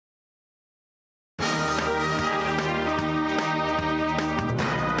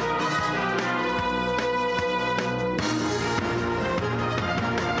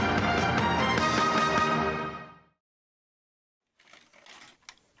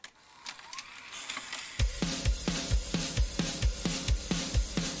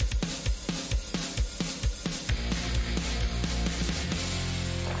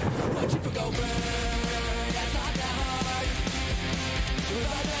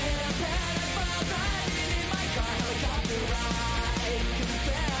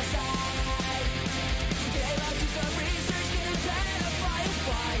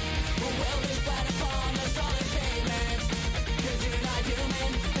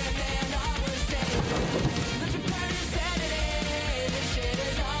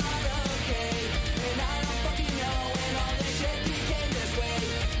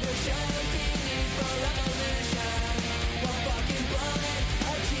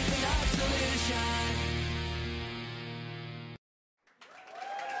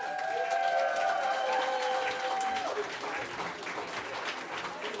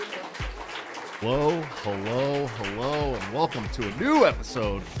Hello, and welcome to a new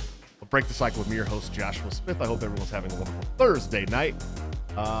episode of Break the Cycle with me, your host, Joshua Smith. I hope everyone's having a wonderful Thursday night.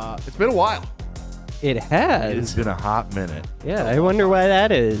 It's been a while. It has. It's been a hot minute. Yeah, I wonder why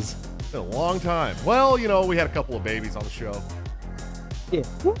that is. It's been a long time. Well, you know, we had a couple of babies on the show. Yeah.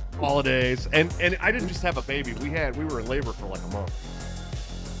 Holidays. And I didn't just have a baby. We were in labor for like a month.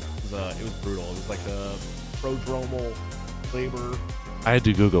 It was brutal. It was like the prodromal labor. I had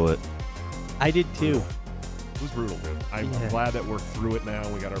to Google it. I did too. It was brutal, dude. I'm glad that we're through it now.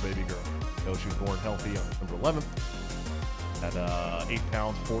 We got our baby girl. You know, she was born healthy on November 11th. At 8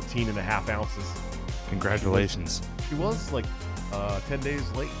 pounds, 14 and a half ounces. Congratulations. She was like 10 days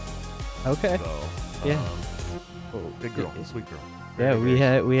late. Okay. So, yeah. Big girl, sweet girl. We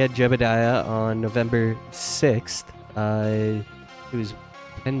had Jebediah on November 6th. He was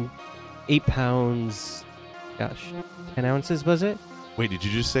 8 pounds, 10 ounces, was it? Wait, did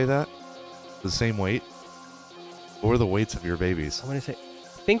you just say that? The same weight? What were the weights of your babies? I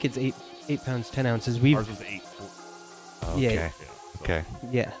think it's 8 pounds, 10 ounces. Ours was 8. Okay. Yeah. Okay.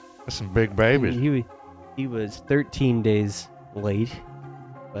 Yeah. That's some big babies. He was 13 days late,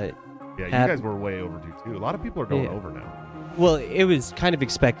 but yeah, you guys were way overdue too. A lot of people are going over now. Well, it was kind of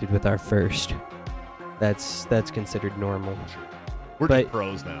expected with our first. That's considered normal. We're just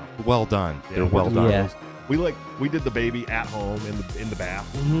pros now. Well done. Yeah, They're well done. Yeah. We did the baby at home in the bath.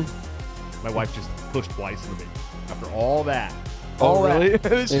 Mm-hmm. My wife just pushed twice in the baby. After all that. Oh, really?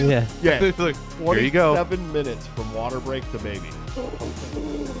 Yeah. Yeah. It's like, 27 here you go. minutes from water break to baby.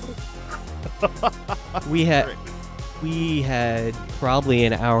 We had probably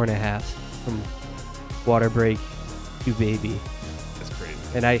an hour and a half from water break to baby. That's crazy.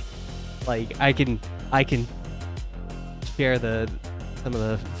 And I can share some of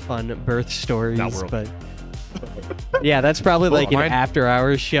the fun birth stories, but yeah, that's probably like an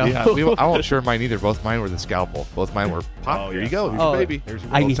after-hours show. Yeah, I won't share mine either. Both mine were the scalpel. Both mine were pop. Oh, Here yeah. you go. Here's your baby. Here's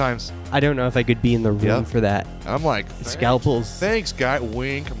your both times. I don't know if I could be in the room for that. I'm like, Scalpels. Thanks, guy.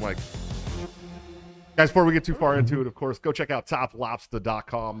 Wink. I'm like, guys, before we get too far into it, of course, go check out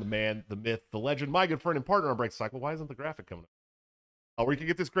toplobster.com. The man, the myth, the legend, my good friend and partner on Break the Cycle. Why isn't the graphic coming up? Where you can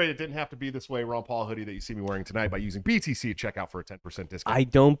get this great, it didn't have to be this way, Ron Paul hoodie that you see me wearing tonight by using BTC at checkout for a 10% discount. I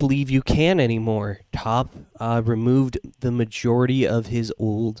don't believe you can anymore. Top removed the majority of his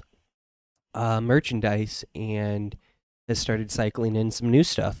old merchandise and has started cycling in some new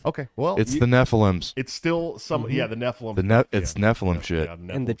stuff. Okay, well, it's the Nephilims. It's still some, the Nephilim. It's Nephilim shit.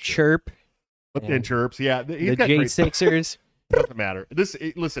 Yeah, and the chirp. And chirps, yeah. The J6ers. Doesn't matter.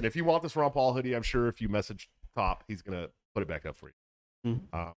 Listen, if you want this Ron Paul hoodie, I'm sure if you message Top, he's going to put it back up for you.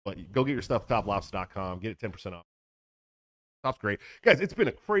 But go get your stuff at toplobster.com. Get it 10% off. Top's great. Guys, it's been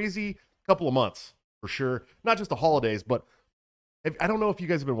a crazy couple of months for sure. Not just the holidays, but I don't know if you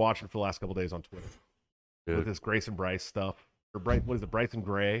guys have been watching for the last couple of days on Twitter. Good. With this Grace and Bryce stuff. Or what is it, Bryson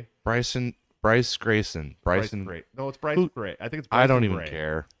Gray? Bryce Grayson. Bryson Gray. No, it's Bryson Gray. I think it's Bryson I don't even Gray.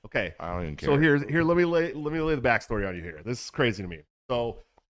 care. Okay. I don't even care. So here, let me lay the backstory on you here. This is crazy to me. So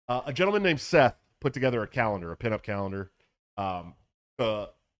a gentleman named Seth put together a calendar, a pinup calendar,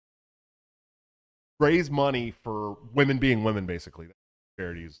 raise money for women being women, basically.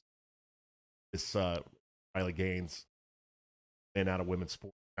 Charities. This Riley Gaines, and out of women's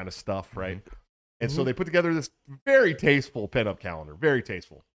sport kind of stuff, right? Mm-hmm. And so they put together this very tasteful pinup calendar. Very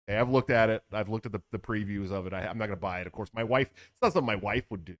tasteful. Okay, I've looked at it. I've looked at the previews of it. I'm not going to buy it. Of course, my wife, it's not something my wife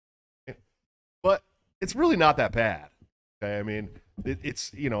would do. But it's really not that bad. Okay, I mean,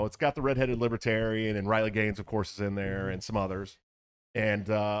 it's it's got the redheaded libertarian, and Riley Gaines, of course, is in there, and some others. And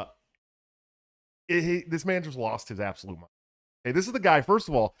this man just lost his absolute mind. Okay, this is the guy, first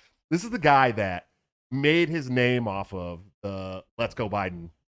of all, this is the guy that made his name off of the Let's Go Biden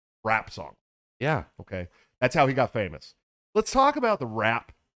rap song. Yeah. Okay. That's how he got famous. Let's talk about the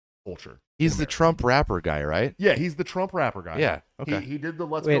rap culture. He's the Trump rapper guy, right? Yeah, he's the Trump rapper guy. Yeah. Okay. He did the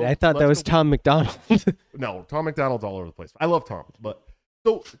Let's Wait, Go. I thought that was Tom McDonald. No, Tom McDonald's all over the place. I love Tom. But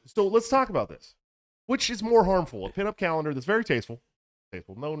so let's talk about this. Which is more harmful? A pinup calendar that's very tasteful, States.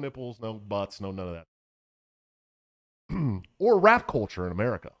 Well, no nipples, no butts, no none of that. Or rap culture in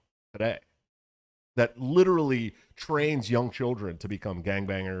America today that literally trains young children to become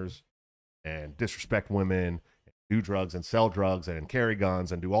gangbangers and disrespect women, and do drugs and sell drugs and carry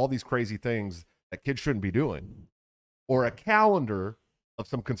guns and do all these crazy things that kids shouldn't be doing. Or a calendar of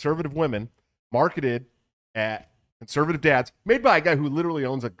some conservative women marketed at conservative dads, made by a guy who literally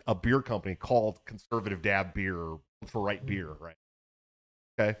owns a beer company called Conservative Dad Beer or for right beer, right?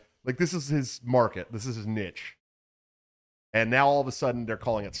 Okay. Like this is his market. This is his niche. And now all of a sudden they're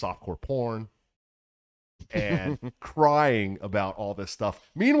calling it softcore porn and crying about all this stuff.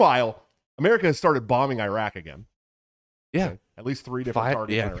 Meanwhile, America has started bombing Iraq again. Yeah. Okay? At least 3 different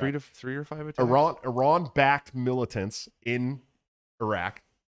targets. Yeah, in Iraq. three or five attacks. Iran backed militants in Iraq.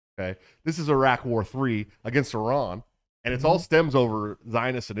 Okay. This is Iraq War 3 against Iran. And it's all stems over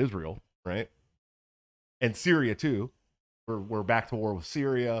Zionists and Israel, right? And Syria too. We're back to war with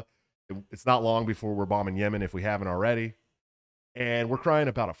Syria. It's not long before we're bombing Yemen if we haven't already. And we're crying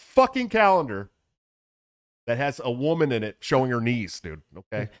about a fucking calendar that has a woman in it showing her knees, dude.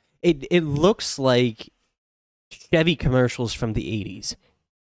 Okay. It looks like Chevy commercials from the 80s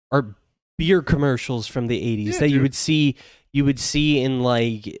or beer commercials from the 80s that you would see in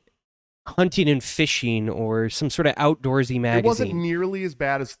like hunting and fishing or some sort of outdoorsy magazine. It wasn't nearly as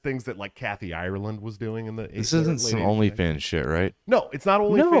bad as things that like Kathy Ireland was doing in the 80s. This isn't some OnlyFans shit, right? No, it's not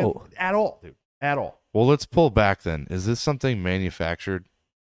OnlyFans at all, dude. At all. Well, let's pull back then. Is this something manufactured?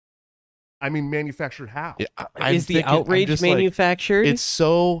 I mean, manufactured how? Yeah, Is the outrage manufactured? Like,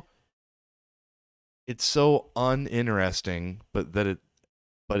 it's so uninteresting, but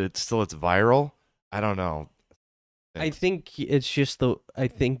it's viral. I don't know. I think it's just I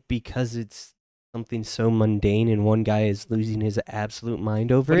think because it's something so mundane and one guy is losing his absolute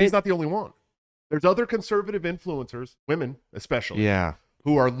mind over But it. he's not the only one. There's other conservative influencers, women especially, Yeah.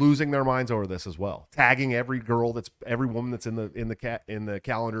 who are losing their minds over this as well. Tagging every woman that's in the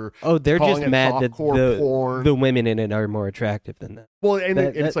calendar. Oh, they're calling just it mad that softcore porn. the women in it are more attractive than that. Well, and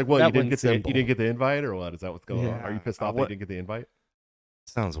it's like, well, you that didn't one's get simple. you didn't get the invite or what? Is that what's going on? Yeah. Are you pissed off that you didn't get the invite?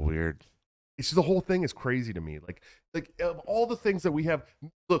 Sounds weird. It's just, the whole thing is crazy to me. Like of all the things that we have,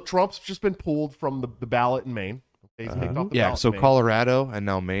 look, Trump's just been pulled from the ballot in Maine. Okay, he's kicked off the Yeah, ballot so in Maine. Colorado and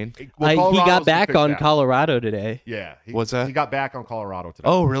now Maine. Well, He Colorado's got been back kicked on out. Colorado today. Yeah. What's that? He got back on Colorado today.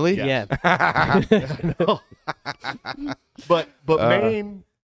 Oh, really? Yes. Yeah. No. But Maine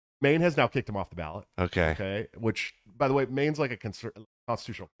has now kicked him off the ballot. Okay. Okay, which by the way, Maine's like a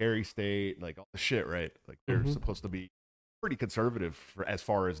constitutional carry state, like all the shit, right? Like they're supposed to be pretty conservative as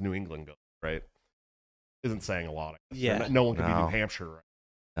far as New England goes, right? Isn't saying a lot. I guess. Yeah. No one can be No. New Hampshire, right?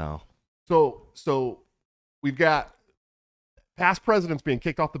 No. So we've got past presidents being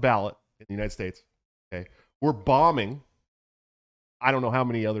kicked off the ballot in the United States. Okay, we're bombing. I don't know how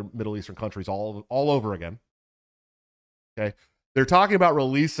many other Middle Eastern countries all over again. Okay, they're talking about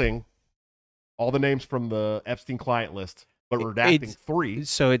releasing all the names from the Epstein client list, but redacting 3.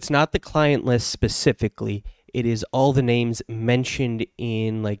 So it's not the client list specifically. It is all the names mentioned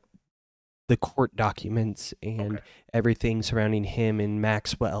in like the court documents and everything surrounding him and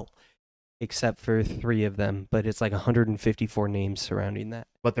Maxwell, except for 3 of them. But it's like 154 names surrounding that.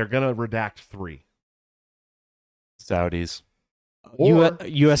 But they're gonna redact 3. Saudis. Or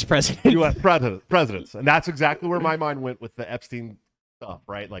U.S. president. U.S. presidents, and that's exactly where my mind went with the Epstein stuff.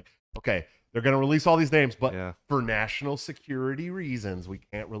 Right? Like, okay, they're gonna release all these names, but Yeah. for national security reasons, we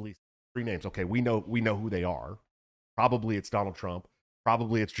can't release 3 names. Okay, we know who they are. Probably it's Donald Trump.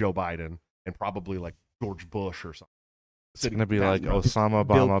 Probably it's Joe Biden, and probably like George Bush or something. It's going to be like Bill Osama,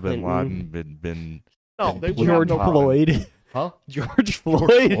 Bill Obama, Bin Clinton. Laden, bin No, they would George have no problem. Floyd. Huh? George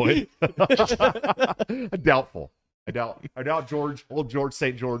Floyd. Doubtful. I doubt old George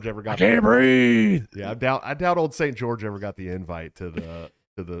St. George ever got. can't breathe. Yeah, I doubt old St. George ever got the invite to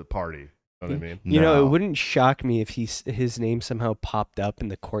the party. You know what I mean? You know, No. it wouldn't shock me if his name somehow popped up in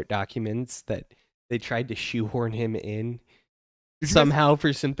the court documents that they tried to shoehorn him in somehow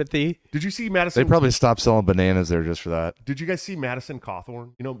for sympathy. Did you see Madison? They probably stopped selling bananas there just for that. Did you guys see Madison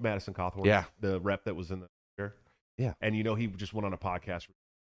Cawthorn? You know Madison Cawthorn? Yeah. The rep that was in the chair? Yeah. And you know he just went on a podcast.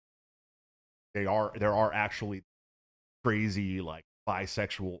 There are actually crazy like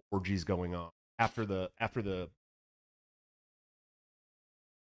bisexual orgies going on after the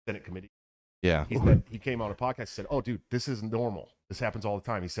Senate committee. Yeah. He came on a podcast and said, "Oh, dude, this is normal. This happens all the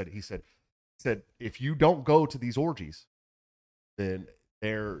time." He said, if you don't go to these orgies, then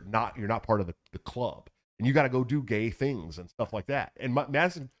you're not part of the club, and you got to go do gay things and stuff like that. And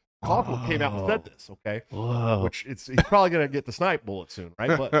Madison Cawthorn came out and said this, okay? Whoa. Which he's probably gonna get the snipe bullet soon,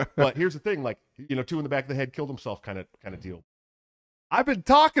 right? But here's the thing, like 2 in the back of the head, killed himself, kind of deal. I've been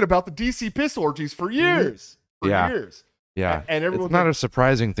talking about the DC piss orgies for years. For years. Yeah. And everyone's it's not like, a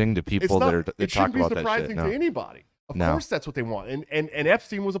surprising thing to people that talk about that shit. It shouldn't be surprising to anybody. Of course, that's what they want. And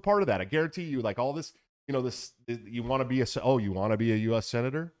Epstein was a part of that. I guarantee you, like all this, you want to be you want to be a U.S.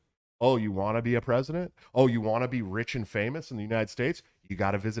 senator? Oh, you want to be a president? Oh, you want to be rich and famous in the United States? You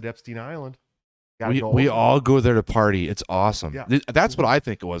got to visit Epstein Island. We all go there to party. It's awesome. Yeah. That's what I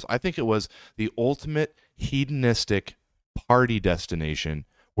think it was. I think it was the ultimate hedonistic party destination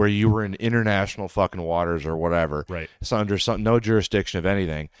where you were in international fucking waters or whatever. Right. It's under no jurisdiction of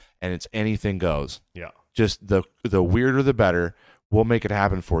anything, and it's anything goes. Yeah. Just the weirder the better. We'll make it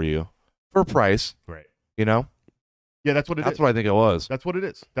happen for you for a price. Right. You know? Yeah, that's what it is. That's what I think it was. That's what it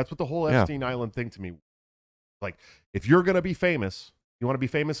is. That's what the whole Epstein Island thing to me. Like, if you're going to be famous, you want to be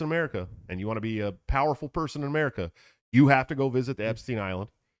famous in America, and you want to be a powerful person in America, you have to go visit the Epstein Island.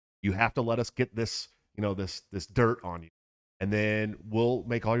 You have to let us get this, this dirt on you, and then we'll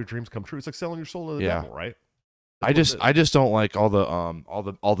make all your dreams come true. It's like selling your soul to the devil, right? I just don't like all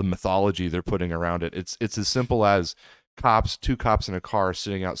the mythology they're putting around it. It's as simple as two cops in a car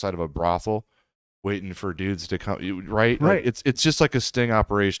sitting outside of a brothel, waiting for dudes to come. Right. Right. Like, it's just like a sting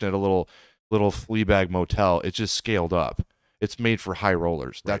operation at a little Fleabag motel. It's just scaled up. It's made for high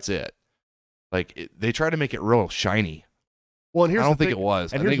rollers. That's it. Like they try to make it real shiny. Well, and here's I don't the think thing. it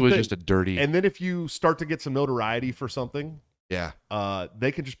was. I And think here's it was the just a dirty. And then if you start to get some notoriety for something, yeah.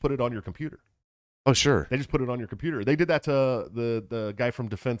 They can just put it on your computer. Oh sure. They just put it on your computer. They did that to the guy from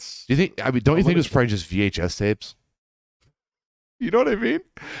Defense. Do you think? I mean, don't you think it was probably just VHS tapes? You know what I mean?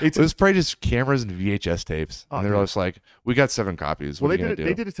 It was probably just cameras and VHS tapes, and they're just like, "We got 7 copies." What well, are you gonna do? do?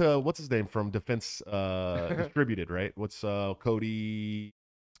 They did it to what's his name from Defense Distributed, right? What's Cody?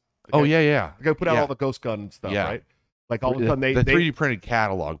 Oh yeah. The guy who put out all the Ghost Gun stuff, right? Like all of a sudden the 3D printed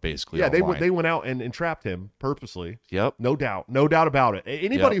catalog, basically. Yeah, they went out and entrapped him purposely. Yep, no doubt about it.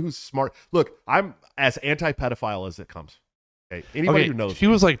 Anybody who's smart, look, I'm as anti-pedophile as it comes. Okay, anybody who knows. She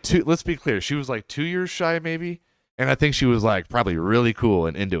was like let's be clear. She was like 2 years shy, maybe. And I think she was like probably really cool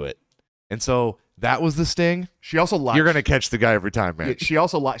and into it. And so that was the sting. She also lied. You're gonna catch the guy every time, man. She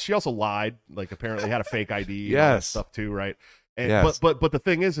also lied. Like apparently had a fake ID. Yes. And all that stuff too, right? And, yes. But the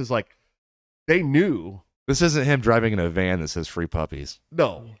thing is like they knew. This isn't him driving in a van that says free puppies.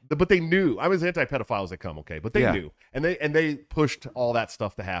 No, but they knew. I'm as anti-pedophile as they come. Okay, but they knew, and they pushed all that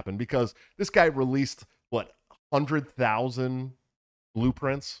stuff to happen because this guy released 100,000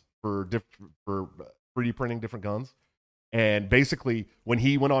 blueprints for 3D printing different guns. And basically, when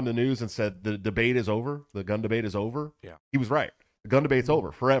he went on the news and said the debate is over, the gun debate is over, he was right. The gun debate's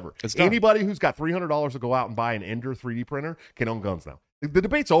over forever. Anybody who's got $300 to go out and buy an Ender 3D printer can own guns now. The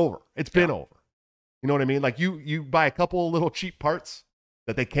debate's over. It's been over. You know what I mean? Like you buy a couple of little cheap parts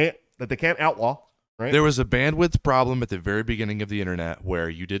that they can't outlaw. Right? There was a bandwidth problem at the very beginning of the internet where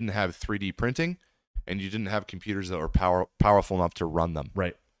you didn't have 3D printing and you didn't have computers that were powerful enough to run them.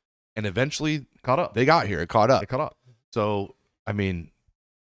 Right. And eventually caught up. They got here. It caught up. They caught up. So, I mean,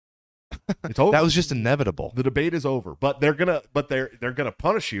 it's over. That was just inevitable. The debate is over, but they're gonna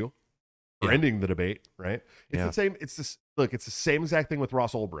punish you for ending the debate, right? It's the same. It's the same exact thing with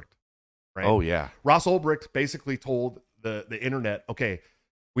Ross Ulbricht, right? Oh yeah. Ross Ulbricht basically told the internet, okay,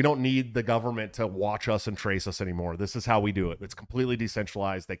 we don't need the government to watch us and trace us anymore. This is how we do it. It's completely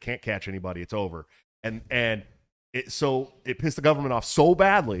decentralized. They can't catch anybody. It's over. And it pissed the government off so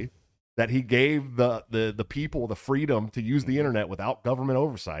badly that he gave the people the freedom to use the internet without government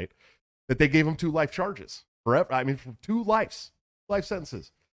oversight, that they gave him 2 life charges forever. I mean, 2 life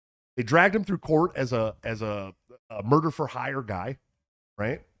sentences. They dragged him through court as a murder for hire guy,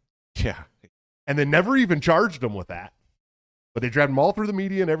 right? Yeah. And they never even charged him with that. But they dragged him all through the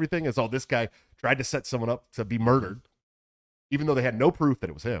media and everything as, this guy tried to set someone up to be murdered, even though they had no proof that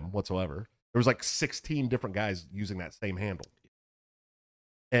it was him whatsoever. There was like 16 different guys using that same handle.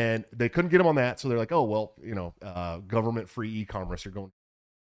 And they couldn't get him on that, so they're like, government-free e-commerce, you're going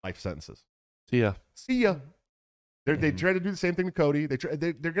life sentences. See ya. They try to do the same thing to Cody. They're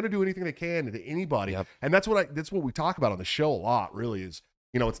going to do anything they can to anybody. Yep. And that's what we talk about on the show a lot, really, is,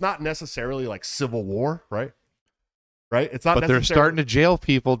 it's not necessarily like civil war, right? Right? It's not. But they're starting to jail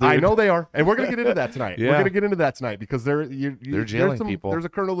people, dude. I know they are, and we're going to get into that tonight. Yeah. We're going to get into that tonight because they're jailing people. There's a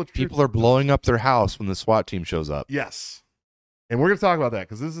kernel of truth. People are blowing up their house when the SWAT team shows up. Yes. And we're going to talk about that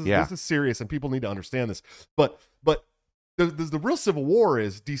because this is serious and people need to understand this. But the real civil war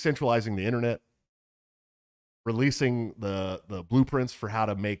is decentralizing the internet, releasing the blueprints for how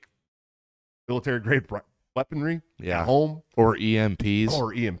to make military grade weaponry at home, or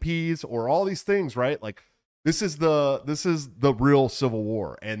EMPs, or all these things, right? Like this is the real civil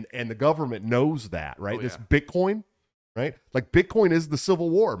war, and the government knows that, right? Bitcoin, right? Like Bitcoin is the Civil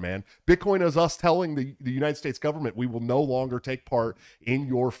War, man. Bitcoin is us telling the United States government we will no longer take part in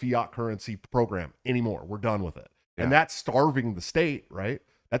your fiat currency program anymore. We're done with it. Yeah. And that's starving the state, right?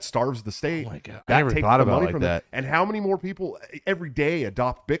 That starves the state. Oh my God. That I never takes thought the about money it like from that. And how many more people every day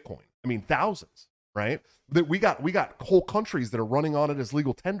adopt Bitcoin? I mean, thousands, right? That we got whole countries that are running on it as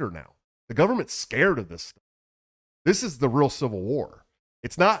legal tender now. The government's scared of this stuff. This is the real Civil War.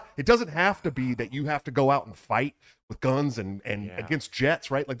 It doesn't have to be that you have to go out and fight with guns and against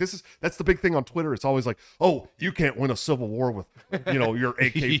jets, right? Like that's the big thing on Twitter. It's always like, oh, you can't win a civil war with, your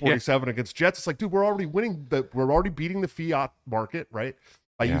AK-47 against jets. It's like, dude, we're already beating the fiat market, right?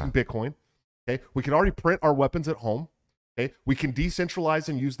 By using Bitcoin. Okay. We can already print our weapons at home. Okay. We can decentralize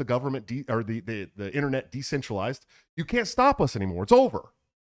and use the government or the internet decentralized. You can't stop us anymore. It's over.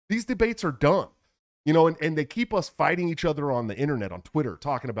 These debates are done. And they keep us fighting each other on the internet, on Twitter,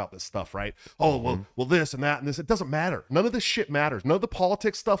 talking about this stuff, right? Oh, well, this and that and this. It doesn't matter. None of this shit matters. None of the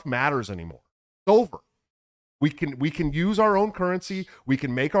politics stuff matters anymore. It's over. We can use our own currency. We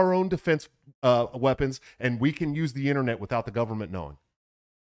can make our own defense weapons, and we can use the internet without the government knowing.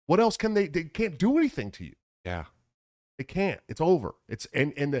 What else can they can't do anything to you. Yeah. They can't. It's over.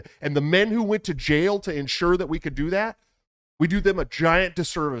 And the men who went to jail to ensure that we could do that, we do them a giant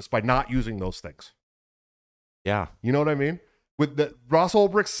disservice by not using those things. Yeah. You know what I mean? With the Ross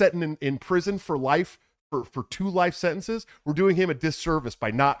Ulbricht sitting in prison for life, for 2 life sentences, we're doing him a disservice by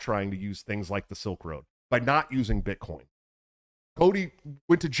not trying to use things like the Silk Road, by not using Bitcoin. Cody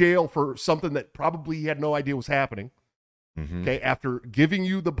went to jail for something that probably he had no idea was happening. Okay, after giving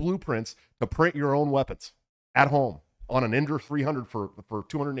you the blueprints to print your own weapons at home on an Ender 300 for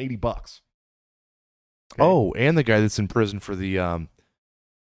 $280. Okay? Oh, and the guy that's in prison for the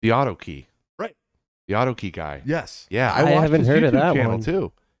auto key. The auto key guy. Yes. Yeah, I watched haven't his heard of YouTube that channel one.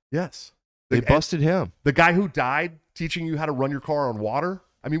 too. Yes. They busted him. The guy who died teaching you how to run your car on water.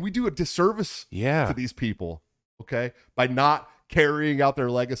 I mean, we do a disservice to these people, okay, by not carrying out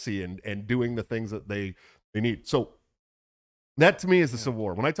their legacy and doing the things that they need. So that to me is the Civil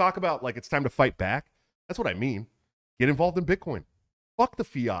War. When I talk about like it's time to fight back, that's what I mean. Get involved in Bitcoin. Fuck the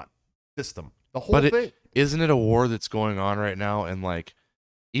fiat system. The whole thing. Isn't it a war that's going on right now? And like,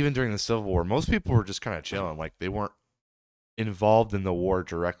 even during the Civil War, most people were just kind of chilling. Like they weren't involved in the war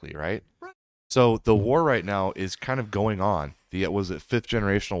directly, right? So the war right now is kind of going on. Was it 5th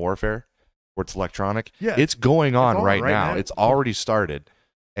generational warfare, where it's electronic? Yeah, it's going on right now. now. It's already started,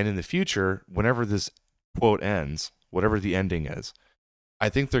 and in the future, whenever this quote ends, whatever the ending is, I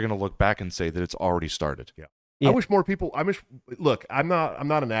think they're going to look back and say that it's already started. Yeah. I wish more people. Look, I'm not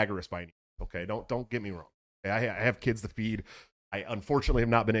an agorist by any means. Okay, don't get me wrong. Okay? I have kids to feed. I unfortunately have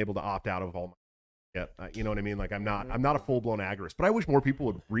not been able to opt out of all my yet. You know what I mean? Like I'm not a full blown agorist, but I wish more people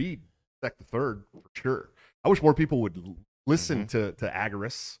would read Sec the Third for sure. I wish more people would listen to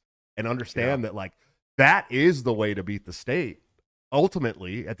agorists and understand that like that is the way to beat the state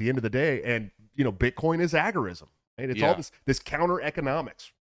ultimately at the end of the day. And Bitcoin is agorism. Right? It's all this counter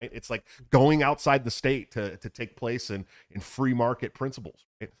economics. Right? It's like going outside the state to take place in free market principles.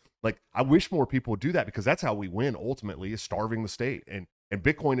 Right? Like I wish more people would do that because that's how we win ultimately, is starving the state. And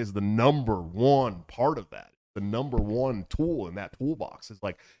Bitcoin is the number one part of that. The number one tool in that toolbox is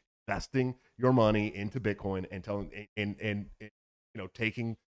like investing your money into Bitcoin and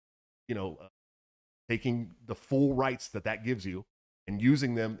taking the full rights that gives you and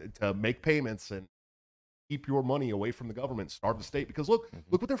using them to make payments and keep your money away from the government, starve the state. Because look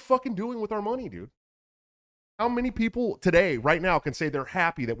what they're fucking doing with our money, dude. How many people today, right now, can say they're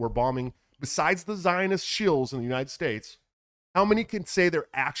happy that we're bombing, besides the Zionist shills in the United States, how many can say they're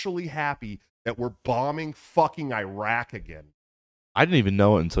actually happy that we're bombing fucking Iraq again? I didn't even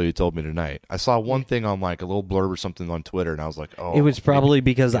know it until you told me tonight. I saw one thing on like a little blurb or something on Twitter, and I was like, oh. It was probably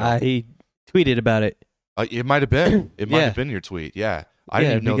because I tweeted about it. It might have been. It might have been your tweet. Yeah. I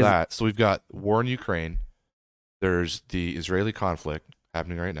didn't even know that. So we've got war in Ukraine. There's the Israeli conflict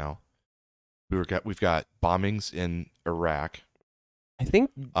happening right now. We've got bombings in Iraq. I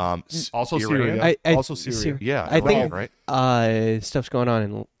think also Syria. Also Syria. Yeah, I think right. Stuff's going on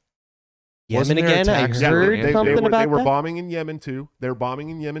in Wasn't Yemen there again. I attacks heard in something about They were that. bombing in Yemen too. They're bombing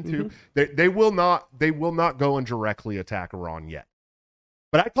in Yemen too. They will not go and directly attack Iran yet.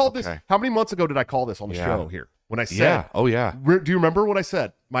 But I called this. How many months ago did I call this on the show here? When I said, oh yeah. Do you remember what I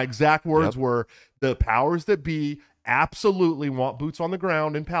said? My exact words were, the powers that be absolutely want boots on the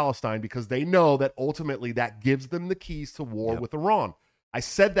ground in Palestine because they know that ultimately that gives them the keys to war with Iran. I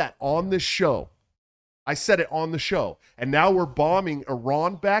said that on this show. I said it on the show. And now we're bombing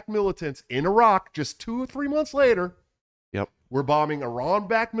Iran-backed militants in Iraq just 2 or 3 months later. Yep. We're bombing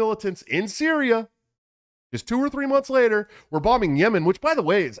Iran-backed militants in Syria. Just 2 or 3 months later, we're bombing Yemen, which, by the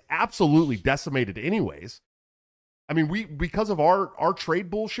way, is absolutely decimated anyways. I mean, because of our trade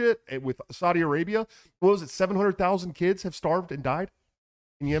bullshit with Saudi Arabia, what was it, 700,000 kids have starved and died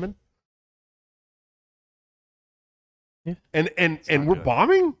in Yemen? Yeah. And we're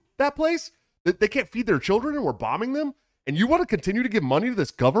bombing that place? They can't feed their children and we're bombing them? And you want to continue to give money to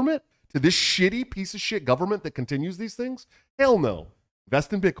this government? To this shitty piece of shit government that continues these things? Hell no.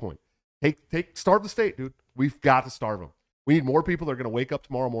 Invest in Bitcoin. Starve the state, dude. We've got to starve them. We need more people that are going to wake up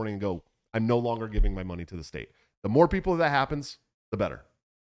tomorrow morning and go, I'm no longer giving my money to the state. The more people that happens, the better.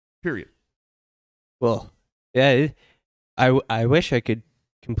 Period. Well, yeah, I wish I could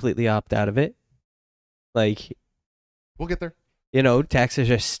completely opt out of it. Like, we'll get there. You know, taxes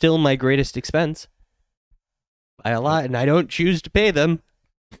are still my greatest expense by a lot, and I don't choose to pay them.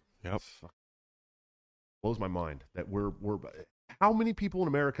 Yep. Blows my mind that we're how many people in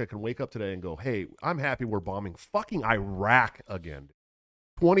America can wake up today and go, hey, I'm happy we're bombing fucking Iraq again.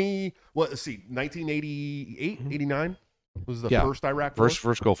 1988, 89 was the first Iraq war?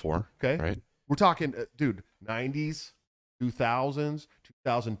 First Gulf War. Okay. Right. We're talking, dude, 90s, 2000s,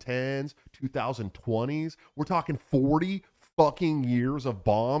 2010s, 2020s. We're talking 40 fucking years of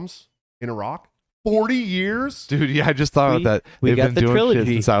bombs in Iraq. 40 years? Dude, yeah, I just thought about that. We They've got been the doing trilogy shit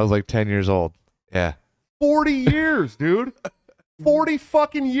since I was like 10 years old. Yeah. 40 years, dude. 40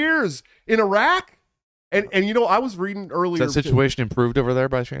 fucking years in Iraq. And you know, I was reading earlier. Is that situation improved over there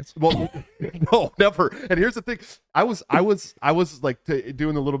by chance? Well, no, never. And here's the thing: I was like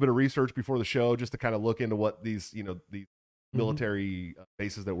doing a little bit of research before the show just to kind of look into what these military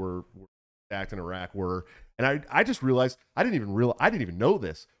bases that were stacked in Iraq were, and I just realized I didn't even know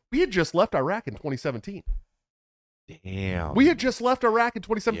this. We had just left Iraq in 2017. Damn. We had just left Iraq in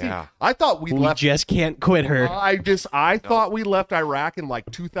 2017. Yeah. I thought we left. just can't quit her. I thought we left Iraq in like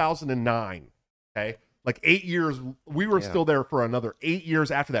 2009. Okay. Like 8 years, we were still there for another 8 years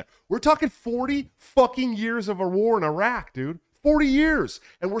after that. We're talking 40 fucking years of a war in Iraq, dude. 40 years.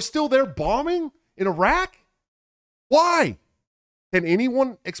 And we're still there bombing in Iraq? Why? Can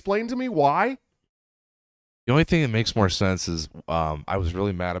anyone explain to me why? The only thing that makes more sense is I was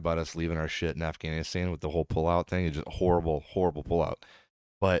really mad about us leaving our shit in Afghanistan with the whole pullout thing. It's just horrible, horrible pullout.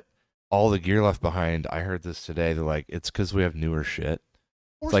 But all the gear left behind, I heard this today. They're like, it's because we have newer shit.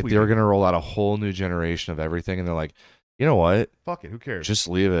 It's like they were going to roll out a whole new generation of everything, and they're like, you know what? Fuck it, who cares? Just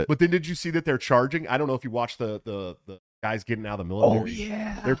leave it. But then did you see that they're charging? I don't know if you watched the guys getting out of the military. Oh,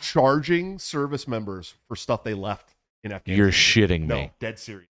 yeah. They're charging service members for stuff they left in Afghanistan. You're shitting me. No, dead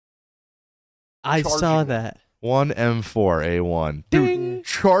serious. I saw that. One M4A1. Dude,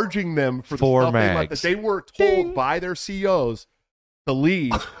 charging them for the 4 stuff they left mags. that they were told by their CEOs to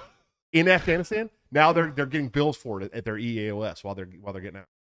leave in Afghanistan. Now they're getting bills for it at their EAOS while they're getting out.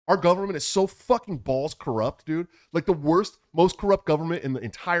 Our government is so fucking balls corrupt, dude. Like the worst, most corrupt government in the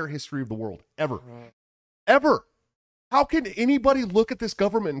entire history of the world ever. Ever. How can anybody look at this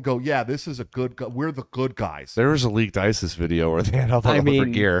government and go, yeah, this is a good we're the good guys? There was a leaked ISIS video where they had all their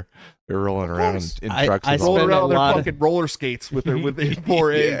gear. They're rolling around in trucks. I with all rolling spent around a on their lot fucking roller skates with their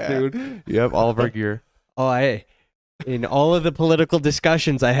 4As, Yeah. dude. Yep, all of our gear. In all of the political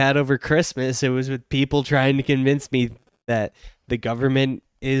discussions I had over Christmas, it was with people trying to convince me that the government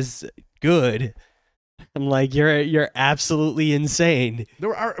is good. I'm like, you're absolutely insane.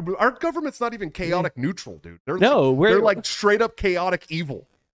 Our government's not even chaotic neutral, dude. They're like straight up chaotic evil.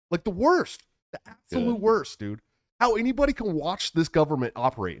 Like the worst. The absolute worst, dude. How anybody can watch this government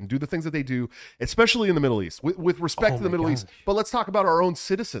operate and do the things that they do, especially in the Middle East, with respect to the Middle East. But let's talk about our own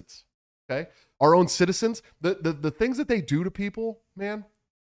citizens, okay? Our own citizens, the things that they do to people, man,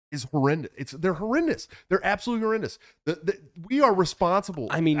 is horrendous. They're horrendous. They're absolutely horrendous. We are responsible.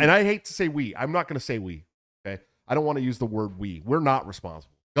 I mean, and I hate to say we. I'm not going to say we, okay? I don't want to use the word we. We're not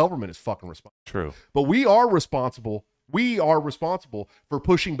responsible. Government is fucking responsible. True. But we are responsible. We are responsible for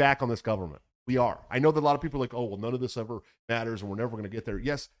pushing back on this government. We are. I know that a lot of people are like, oh, well, none of this ever matters and we're never going to get there.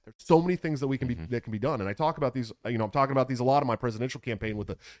 Yes, there's so many things that we can be that can be done. And I talk about these, I'm talking about these a lot in my presidential campaign with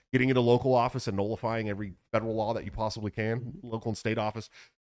the getting into local office and nullifying every federal law that you possibly can, local and state office,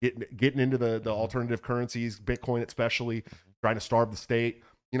 getting into the alternative currencies, Bitcoin especially, trying to starve the state.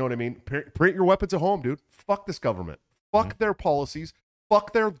 You know what I mean? Print your weapons at home, dude. Fuck this government. Fuck their policies.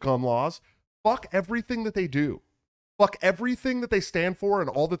 Fuck their gun laws. Fuck everything that they do. Fuck everything that they stand for and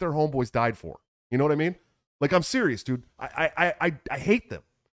all that their homeboys died for. You know what I mean? Like, I'm serious, dude. I hate them.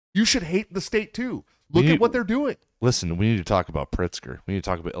 You should hate the state too. Look at what they're doing. Listen, we need to talk about Pritzker. We need to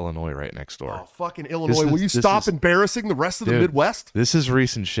talk about Illinois right next door. Oh, fucking Illinois. Will you stop embarrassing the rest of the Midwest? This is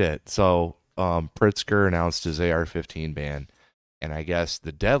recent shit. So Pritzker announced his AR-15 ban. And I guess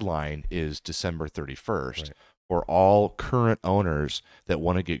the deadline is December 31st. Right. For all current owners that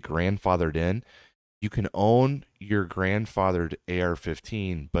want to get grandfathered in, you can own your grandfathered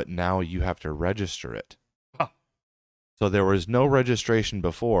AR-15, but now you have to register it. Huh. So there was no registration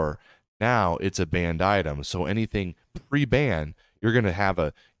before. Now it's a banned item. So anything pre-ban, you're going to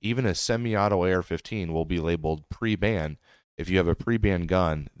have even a semi-auto AR-15 will be labeled pre-ban. If you have a pre-ban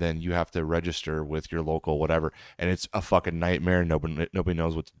gun, then you have to register with your local whatever, and it's a fucking nightmare. Nobody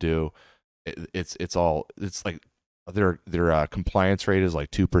knows what to do. It's like their compliance rate is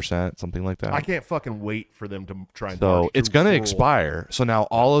like 2%, something like that. I can't fucking wait for them to try and. So it's going to rural. expire. So now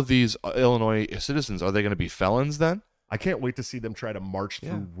all of these Illinois citizens, are they going to be felons then? I can't wait to see them try to march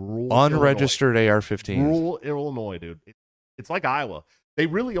through rural Unregistered AR-15s. Rural Illinois, dude. It's like Iowa. They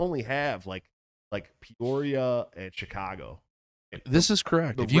really only have like Peoria and Chicago. This is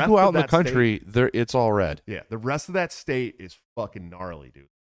correct. The If you rest go of out in the that country, it's all red. Yeah, the rest of that state is fucking gnarly, dude.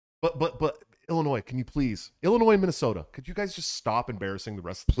 But Illinois, can you please, Illinois and Minnesota, could you guys just stop embarrassing the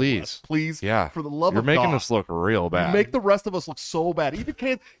rest of the Midwest? Please, Yeah. for the love You're of making God. us look real bad. You make the rest of us look so bad.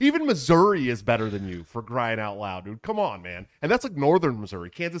 Even Missouri is better than you, for crying out loud, dude. Come on, man. And that's like northern Missouri.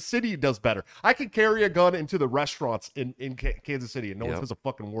 Kansas City does better. I can carry a gun into the restaurants in Kansas City and no one says a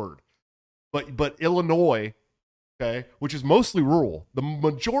fucking word. But Illinois, okay, which is mostly rural, the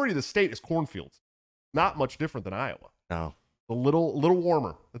majority of the state is cornfields. Not much different than Iowa. No. A little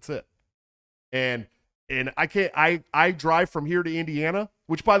warmer. That's it. And I can't. I drive from here to Indiana,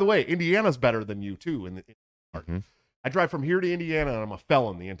 which, by the way, Indiana's better than you too. Mm-hmm. I drive from here to Indiana, and I'm a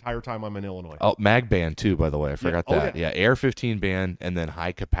felon the entire time I'm in Illinois. Oh, mag ban too, by the way. I forgot Oh, that. Yeah, AR-15 ban, and then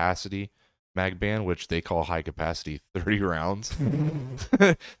high capacity mag ban, which they call high capacity 30 rounds.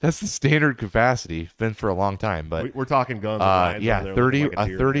 That's the standard capacity. Been for a long time, but We're talking guns. yeah,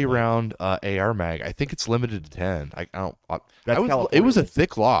 30 round AR mag. I think it's limited to 10. It was a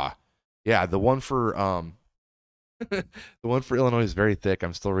thick law. Yeah, the one for Illinois is very thick.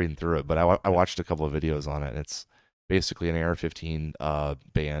 I'm still reading through it, but I watched a couple of videos on it. And it's basically an AR-15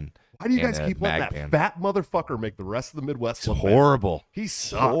 ban. Why do you guys keep letting that fat motherfucker make the rest of the Midwest look horrible? Bad? He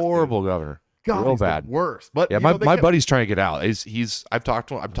sucks. Horrible, governor. God, real he's bad. The worst. But yeah, my buddy's trying to get out. I've talked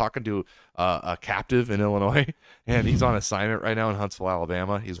to him. I'm talking to a captive in Illinois, and he's on assignment right now in Huntsville,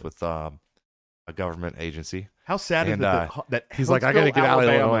 Alabama. He's with a government agency. How sad is that he's like, I gotta get out of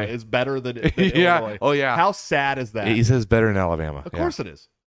Illinois. Is better than yeah. Illinois. Oh yeah. How sad is that? He says better in Alabama. Of course it is.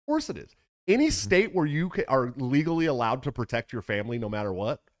 Of course it is. Any state where you are legally allowed to protect your family, no matter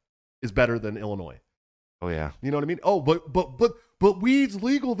what, is better than Illinois. Oh yeah. You know what I mean? Oh, but weed's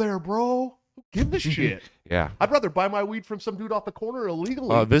legal there, bro. Who gives a shit? Yeah. I'd rather buy my weed from some dude off the corner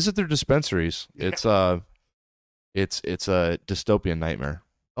illegally. Visit their dispensaries. Yeah. It's a dystopian nightmare.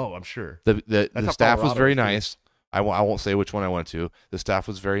 Oh, I'm sure. The staff was very nice. I won't say which one I went to. The staff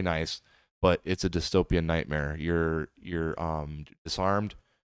was very nice, but it's a dystopian nightmare. You're disarmed,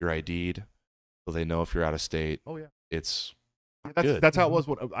 you're ID'd, so they know if you're out of state. Oh yeah. That's how it was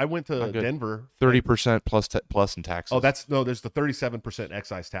when I went to Denver. 30% plus in taxes. Oh, there's the 37%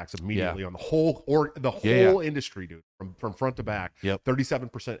 excise tax immediately on the whole industry, dude, from front to back. Yep.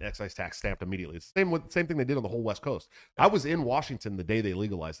 37% excise tax stamped immediately. It's the same thing they did on the whole West Coast. I was in Washington the day they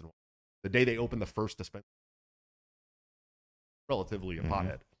legalized it, the day they opened the first dispensary. Relatively a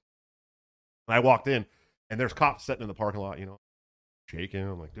pothead. And I walked in, and there's cops sitting in the parking lot, shaking.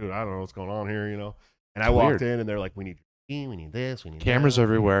 I'm like, dude, I don't know what's going on here, And I walked in, and they're like, we need this, we need cameras that.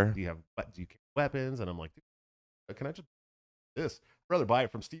 everywhere. Do you carry weapons? And I'm like, dude, can I just do this? I'd rather buy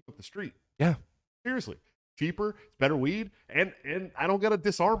it from Steve up the street. Yeah. Seriously. Cheaper, it's better weed, and I don't gotta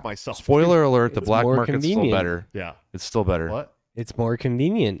disarm myself. Spoiler alert, the black market's convenient. still better. Yeah. It's still better. What? It's more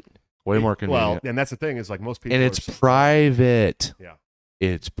convenient. Way more convenient. Well, and that's the thing, is like most people and it's private. Yeah.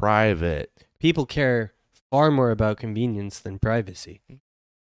 It's private. People care far more about convenience than privacy.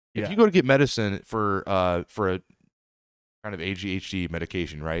 If you go to get medicine for a kind of ADHD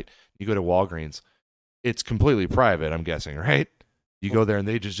medication, right? You go to Walgreens, it's completely private, I'm guessing, right? You go there and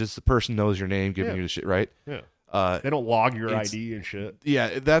they just the person knows your name, giving you the shit, right? Yeah. They don't log your ID and shit.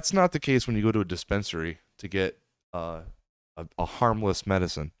 Yeah, that's not the case when you go to a dispensary to get a harmless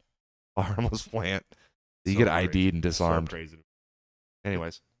medicine, a harmless plant. You get ID'd and disarmed. So crazy.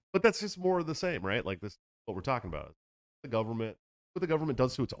 Anyways. But that's just more of the same, right? Like this, what we're talking about. What the government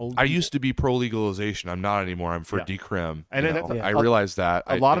does to its own people. I used to be pro legalization. I'm not anymore. I'm for decrim. And I realize that.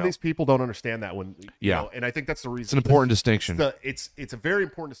 A lot of these people don't understand that when and I think that's the reason. It's an important distinction. It's a very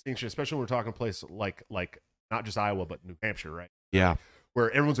important distinction, especially when we're talking a place like not just Iowa but New Hampshire, right? Yeah.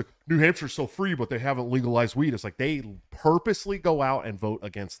 Where everyone's like, New Hampshire's so free, but they haven't legalized weed. It's like they purposely go out and vote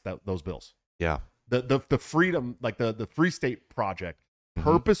against those bills. Yeah. the freedom, like the Free State Project, Mhm.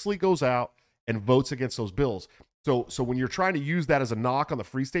 purposely goes out and votes against those bills. So when you're trying to use that as a knock on the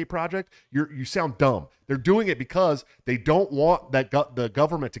Free State Project, you sound dumb. They're doing it because they don't want the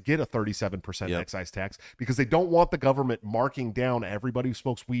government to get a 37% Yep. excise tax, because they don't want the government marking down everybody who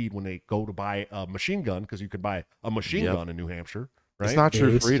smokes weed when they go to buy a machine gun, because you could buy a machine Yep. gun in New Hampshire, right? It's not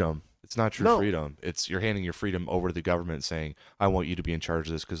true Based. freedom. It's not true No. freedom. It's you're handing your freedom over to the government, saying, "I want you to be in charge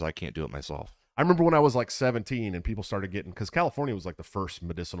of this because I can't do it myself." I remember when I was like 17 and people started getting, because California was like the first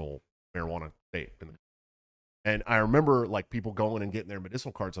medicinal marijuana state. And I remember like people going and getting their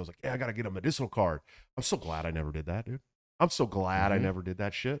medicinal cards. I was like, yeah, I got to get a medicinal card. I'm so glad I never did that, dude. I'm so glad I Mhm. never did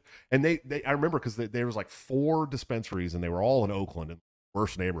that shit. And I remember because there was like 4 dispensaries and they were all in Oakland, in the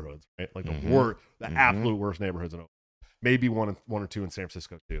worst neighborhoods, right? Like Mhm. the Mhm. absolute worst neighborhoods in Oakland. Maybe one or two in San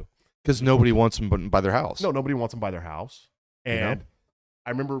Francisco too. Because nobody wants them by their house. No, nobody wants them by their house. You know? And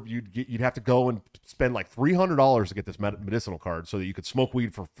I remember you'd have to go and spend like $300 to get this medicinal card so that you could smoke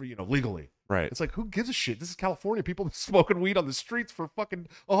weed for free, legally. Right. It's like, who gives a shit? This is California. People have been smoking weed on the streets for fucking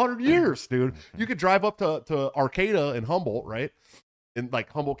 100 years, dude. You could drive up to Arcata in Humboldt, right? In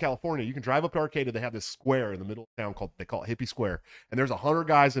like Humboldt, California. You can drive up to Arcata. They have this square in the middle of town they call it Hippie Square. And there's 100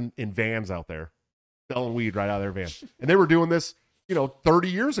 guys in vans out there selling weed right out of their van. And they were doing this, 30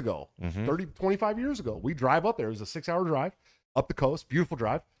 years ago, Mhm. 25 years ago. We drive up there. It was a 6-hour drive up the coast, beautiful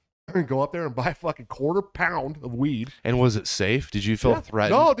drive. And go up there and buy a fucking quarter-pound of weed. And was it safe? Did you feel Yeah.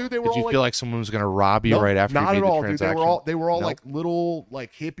 threatened? No, dude, they were Did you all feel like someone was going to rob you No, right after you not made at all, the dude. transaction? They were all Nope. like little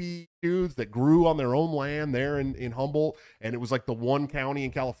like hippie dudes that grew on their own land there in Humboldt, and it was like the one county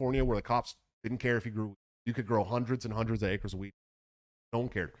in California where the cops didn't care if you could grow hundreds and hundreds of acres of weed. No one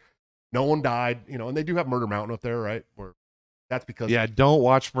cared. No one died, and they do have Murder Mountain up there, right? Where that's because Yeah, don't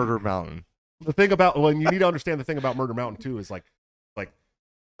watch Murder Mountain. the thing about you need to understand the thing about Murder Mountain too is like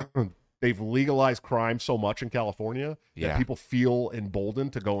they've legalized crime so much in California that Yeah. people feel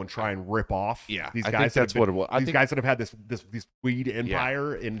emboldened to go and try and rip off Yeah, these I guys. think that's what it was. I These think guys that have had this weed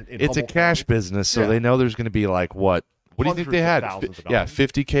empire in it's a Humboldt cash County. business, so Yeah. they know there's going to be like what? What do you think they Hundreds had? of thousands of Yeah, dollars.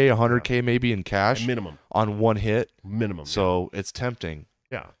 50K, 100K maybe in cash minimum. on one hit. Minimum. So it's tempting.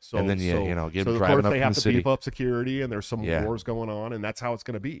 yeah. So and then you get so them of driving course up they from have the to city. beef up security, and there's some Yeah. wars going on, and that's how it's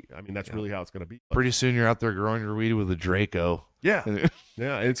going to be. I mean, that's Yeah. really how it's going to be. But- Pretty soon you're out there growing your weed with a Draco. yeah,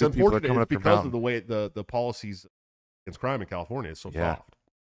 yeah. And it's Good people are unfortunate coming it's up your because of mountain. the way the policies against crime in California is so Yeah. soft.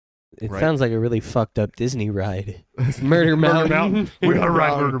 It Right. sounds like a really fucked up Disney ride. Murder Mountain. We got to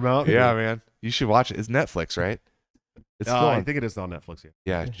ride Murder Mountain. Yeah, man. You should watch it. It's Netflix, right? It's I fun. think it is on Netflix. Yeah,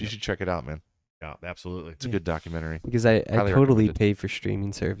 Yeah, you should check it out, man. yeah, absolutely. It's a good documentary. Because I Highly totally recommended. pay for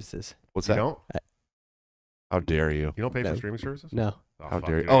streaming services. What's You that? don't? How dare you? You don't pay for No. streaming services? No. Oh, How fuck,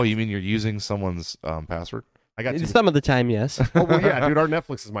 dare you? dude. Oh, you mean you're using someone's password? I got two. Some of the time, yes. Oh well, yeah, dude. Our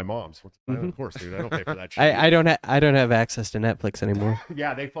Netflix is my mom's. Mhm. Of course, dude. I don't pay for that shit. I don't have access to Netflix anymore.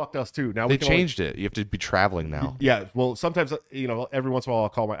 Yeah, they fucked us too. Now They we can only- changed it. You have to be traveling now. Yeah, well, sometimes every once in a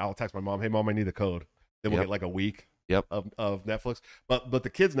while I'll text my mom, "Hey, mom, I need the code." Then we'll Yep. get like a week. Yep. Of Netflix, but the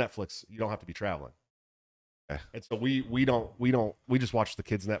kids Netflix, you don't have to be traveling. Okay. And so we just watch the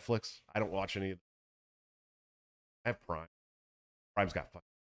kids Netflix. I don't watch any. I have Prime. Prime's got fun.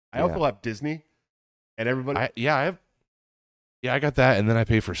 I Yeah. also have Disney, and everybody. I got that, and then I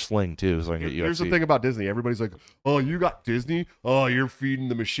pay for Sling too, so I can get UFC. Here's the thing about Disney. Everybody's like, "Oh, you got Disney? Oh, you're feeding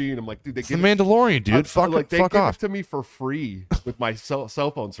the machine." I'm like, dude, they It's the give it, Mandalorian, dude. Fuck they fuck give off. it to me for free with my cell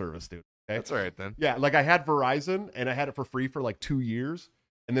phone service, dude. Okay? That's all right then. Yeah, like I had Verizon and I had it for free for like 2 years,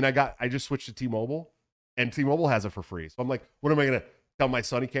 and then I just switched to T-Mobile, and T-Mobile has it for free. So I'm like, what am I gonna tell my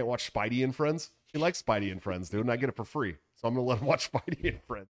son he can't watch Spidey and Friends? He likes Spidey and Friends, dude, and I get it for free. So I'm gonna let him watch Spidey and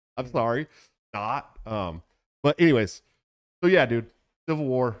Friends. I'm sorry, not. But anyways, so yeah, dude, Civil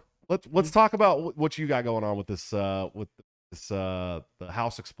War. Let's talk about what you got going on with this the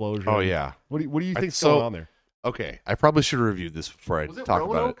house explosion. Oh yeah. What do you think's so- going on there? Okay, I probably should have reviewed this before I Was it talk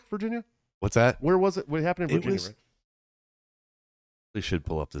about Roanoke, it. Virginia? What's that? Where was it? What happened in It Virginia? was- right? We should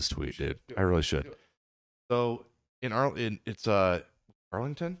pull up this tweet, dude. Do it. I really Do should. it. So it's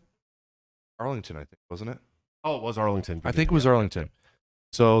Arlington, I think, wasn't it? Oh, it was Arlington. I think it was Yeah. Arlington.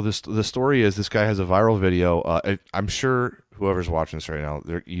 So the story is this guy has a viral video. I'm sure whoever's watching this right now,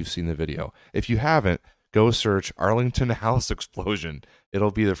 you've seen the video. If you haven't, go search Arlington house explosion.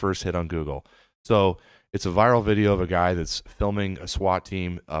 It'll be the first hit on Google. So it's a viral video of a guy that's filming a SWAT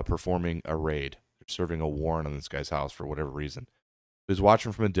team performing a raid. They're serving a warrant on this guy's house for whatever reason. He's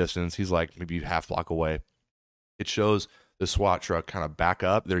watching from a distance. He's like maybe half block away. It shows the SWAT truck kind of back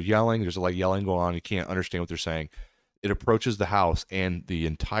up. They're yelling. There's like yelling going on. You can't understand what they're saying. It approaches the house, and the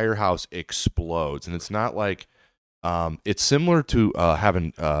entire house explodes. And it's not like It's similar to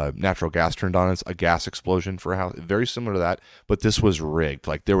having natural gas turned on. It's a gas explosion for a house. Very similar to that, but this was rigged.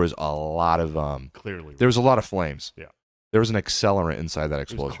 Like there was a lot of Clearly. there was a lot of flames. Yeah. There was an accelerant inside that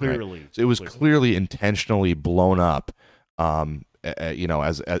explosion. Clearly. So it was clearly intentionally blown up, you know,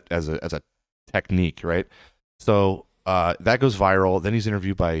 as a technique, right? So that goes viral. Then he's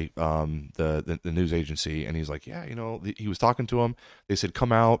interviewed by the news agency, and he's like, yeah, you know, he was talking to him. They said,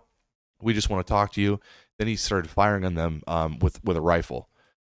 come out. We just want to talk to you. Then he started firing on them with a rifle,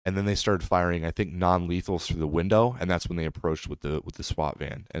 and then they started firing, I think, non-lethals through the window, and that's when they approached with the SWAT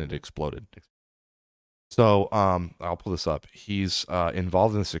van, and it exploded. So I'll pull this up. He's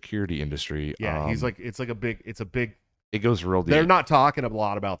involved in the security industry. Yeah, he's like it's a big. It goes real deep. They're not talking a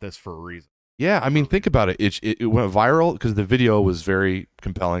lot about this for a reason. Yeah, I mean, think about it. It went viral because the video was very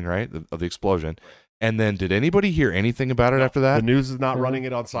compelling, right, of the explosion. And then, did anybody hear anything about it after that? The news is not running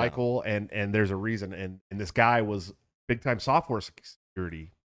it on cycle, and there's a reason. And this guy was big time software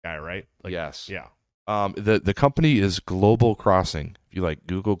security guy, right? Like, yes. Yeah. The company is Global Crossing. If you like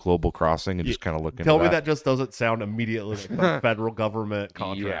Google Global Crossing and just kind of look into Tell me that just doesn't sound immediately like a federal government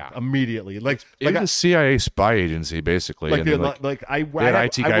contract. Yeah. Immediately, like it was a CIA spy agency, basically. Like, and then, I had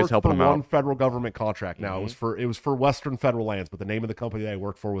IT guys worked helping for them out. one federal government contract. Now it was for Western Federal Lands, but the name of the company that I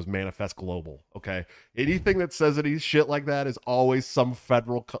worked for was Manifest Global. Okay, anything that says any shit like that is always some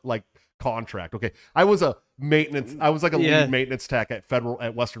federal contract. Okay, I was a maintenance. I was like a lead maintenance tech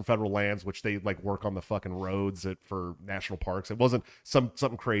at Western Federal Lands, which they like work on the fucking roads for national parks. It wasn't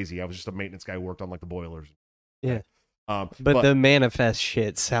something crazy. I was just a maintenance guy who worked on like the boilers. Yeah. But the Manifest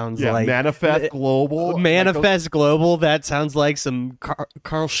shit sounds like Manifest Global. Manifest Global. That sounds like some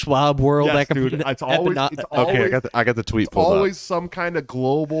Carl Schwab world. Yes, dude, it's always okay. I got the tweet pulled up. Always some kind of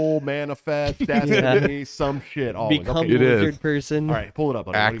global manifest destiny, some shit. Always. Become okay. a wizard person. All right, pull it up.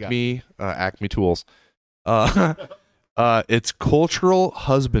 Buddy. Acme Tools. It's Cultural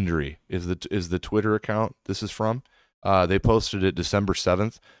Husbandry is the Twitter account this is from. They posted it December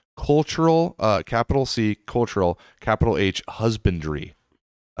 7th. Cultural, capital C, cultural, capital H, husbandry,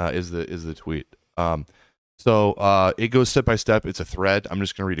 is the tweet. So it goes step by step. It's a thread. I'm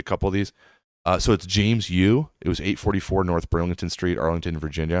just gonna read a couple of these. So it's James Yu. It was 844 North Burlington Street, Arlington,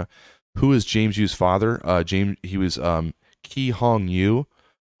 Virginia. Who is James Yu's father? He was Ki Hong Yu,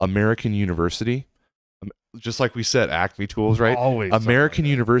 American University. Just like we said, Acme Tools, right? Always American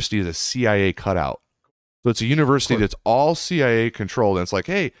University is a CIA cutout. So it's a university that's all CIA controlled, and it's like,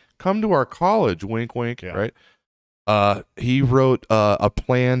 hey, come to our college, wink, wink, right? He wrote a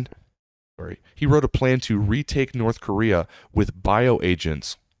plan. He wrote a plan to retake North Korea with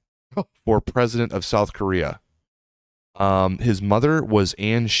bioagents for president of South Korea. His mother was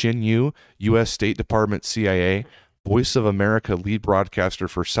Ann Shin-yu, U.S. State Department CIA, Voice of America lead broadcaster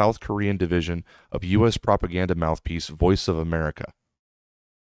for South Korean division of U.S. propaganda mouthpiece, Voice of America.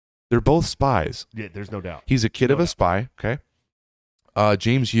 They're both spies. Yeah, there's no doubt. He's a kid of a spy, okay?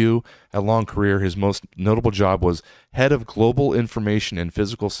 James Yu had a long career. His most notable job was head of global information and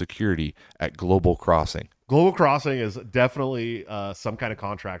physical security at Global Crossing. Global Crossing is definitely some kind of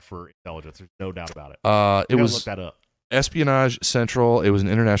contract for intelligence. There's no doubt about it. It was look that up. Espionage Central. It was an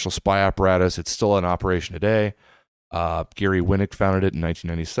international spy apparatus. It's still in operation today. Gary Winnick founded it in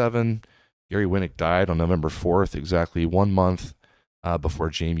 1997. Gary Winnick died on November 4th, exactly 1 month before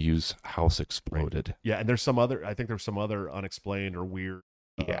James Yu's house exploded. Right. Yeah, and there's some other unexplained or weird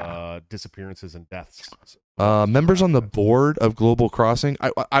disappearances and deaths. Members on the board of Global Crossing,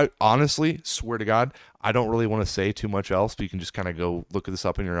 I honestly swear to God, I don't really want to say too much else, but you can just kind of go look this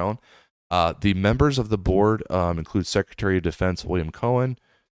up on your own. The members of the board include Secretary of Defense William Cohen,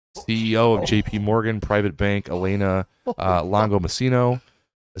 CEO of JP Morgan Private Bank Elena Longo Messino,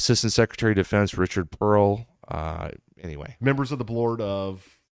 Assistant Secretary of Defense Richard Pearl. Anyway, members of the board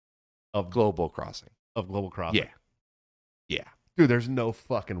of Global Crossing. Yeah. Dude, there's no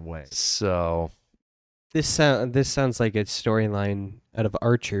fucking way. So this sounds like a storyline out of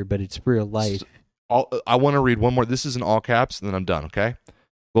Archer, but it's real life. I want to read one more. This is in all caps, and then I'm done. Okay.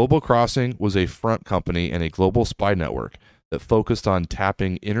 Global Crossing was a front company and a global spy network that focused on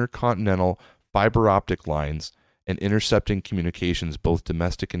tapping intercontinental fiber optic lines and intercepting communications, both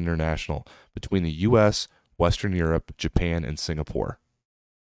domestic and international, between the U.S., Western Europe, Japan, and Singapore.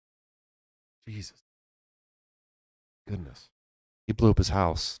 Jesus. Goodness. He blew up his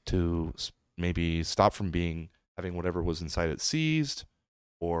house to maybe stop from having whatever was inside it seized,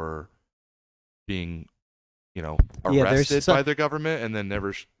 or being, arrested by the government and then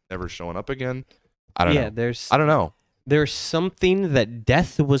never showing up again. I don't know. I don't know. There's something that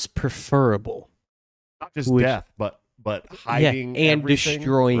death was preferable. Not just death, but but hiding and everything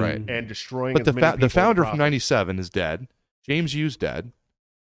destroying. Right. and destroying. But as many people the founder as from possible. '97 is dead. James Yu's dead.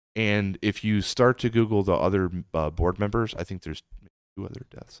 And if you start to Google the other board members, I think there's 2 other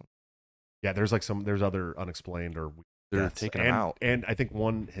deaths. Yeah, there's other unexplained or They're deaths. taking them out. and I think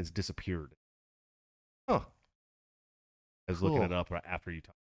one has disappeared. Huh. I was looking Cool. it up right after you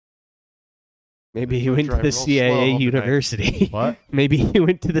talked. Maybe he We're went to driving the real slow CIA home tonight. university. What? Maybe he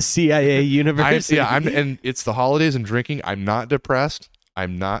went to the CIA university. And it's the holidays and drinking. I'm not depressed.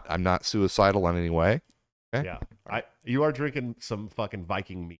 I'm not suicidal in any way. Okay? Yeah, you are drinking some fucking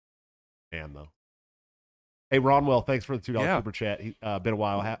Viking meat, man. Though. Hey, Ronwell, thanks for the $2 super chat. Been a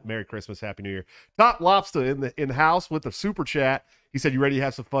while. Merry Christmas, Happy New Year. Top Lobster in the house with the super chat. He said, "You ready to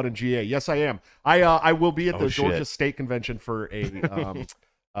have some fun in GA?" Yes, I am. I will be at the Georgia State Convention for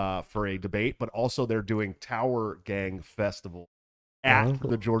a debate, but also they're doing Tower Gang Festival at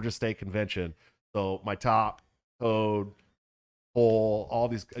the Georgia State Convention. So my top Toad, Cole, all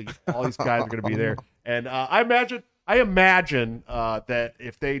these guys are going to be there, and I imagine that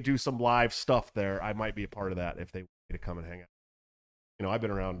if they do some live stuff there, I might be a part of that if they want me to come and hang out. You know, I've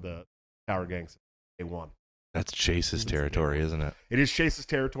been around the Tower Gang since day one. That's Chase's territory, isn't it? It is Chase's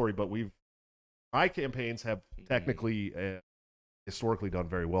territory, but my campaigns have technically historically done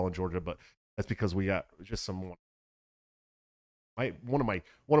very well in Georgia, but that's because we got just one of my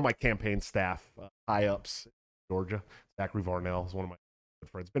campaign staff high ups in Georgia. Zachary Varnell is one of my good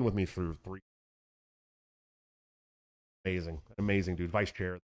friends. Been with me through 3. Amazing dude, vice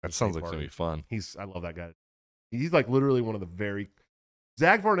chair. That sounds like it's gonna be fun. I love that guy. He's like literally one of the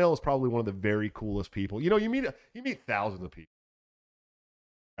Zach Varnell is probably one of the very coolest people. You know, you meet thousands of people,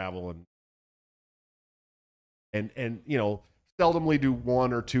 travel and you know, seldomly do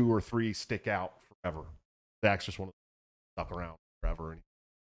 1 or 2 or 3 stick out forever. Zach's just one of them stuck around forever. And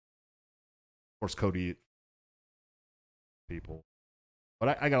of course, Cody people,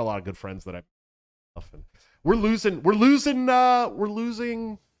 but I got a lot of good friends that and we're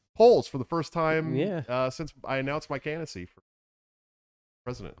losing polls for the first time since I announced my candidacy for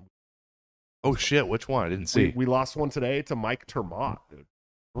president. Oh shit! Which one? I didn't see. We lost one today to Mike Termott, dude.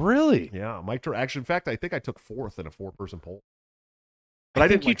 Really? Yeah, Mike Termott. Actually, in fact, I think I took 4th in a 4-person poll. But I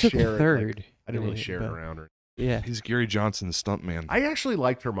didn't think you took share 3rd. it. I didn't really share it around her. Yeah, he's Gary Johnson's stuntman. I actually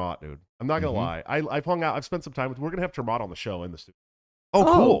like Termott, dude. I'm not gonna lie. I've hung out. I've spent some time with. We're gonna have Termott on the show in the studio.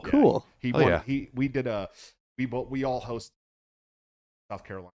 Oh, cool. He won. We did we all host South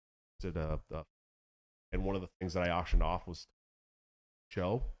Carolina. And one of the things that I auctioned off was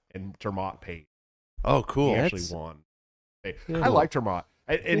show, and Termott paid. Oh, cool. He actually won. Hey, I like Termott,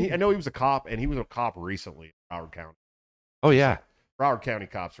 and I know he was a cop, and he was a cop recently in Broward County. Oh yeah, Broward County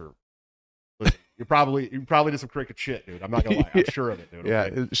cops are. Listen, you probably did some cricket shit, dude. I'm not gonna lie. I'm sure of it, dude. Yeah,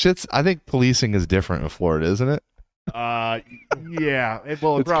 okay? I think policing is different in Florida, isn't it? Yeah.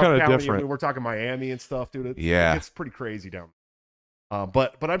 Well, in It's Broward kinda County, different. I mean, we're talking Miami and stuff, dude. Yeah. It's pretty crazy down there.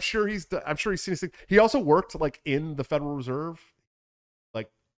 But I'm sure he's seen his thing. He also worked like in the Federal Reserve.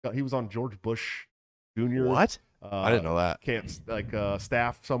 Like he was on George Bush Jr. What? I didn't know that.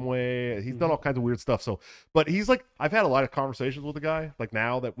 Staff some way. He's done all kinds of weird stuff. So, but he's like, I've had a lot of conversations with the guy. Like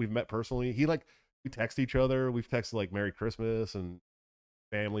now that we've met personally, we text each other. We've texted like Merry Christmas and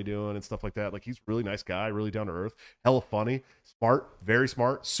family doing and stuff like that. Like he's a really nice guy, really down to earth, hella funny, smart, very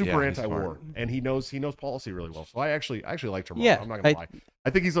smart, super anti-war, and he knows policy really well. So I actually liked him. Yeah, I'm not gonna lie. I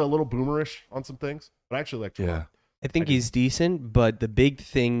think he's a little boomerish on some things, but I actually liked him. Yeah. I think he's decent, but the big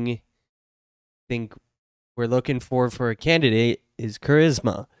thing I think we're looking for a candidate is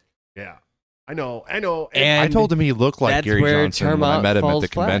charisma. Yeah. I know. And I told him he looked like that's Gary where Johnson when I Termott met him at falls the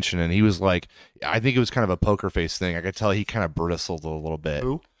flat. convention, and he was like, I think it was kind of a poker face thing. I could tell he kind of bristled a little bit.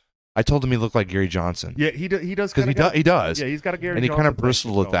 Who? I told him he looked like Gary Johnson. Yeah, he does. Because he does. Yeah, he's got a Gary. And he kind of Johnson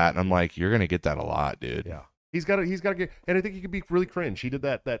bristled thing at that, and I'm like, you're gonna get that a lot, dude. Yeah, he's got a. And I think he could be really cringe. He did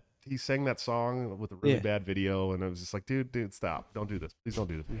that he sang that song with a really bad video, and I was just like, dude, stop, don't do this, please don't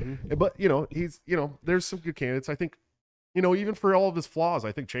do this. Mm-hmm. But there's some good candidates. I think, even for all of his flaws,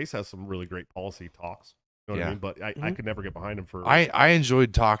 I think Chase has some really great policy talks. You know what I mean? But I could never get behind him for. I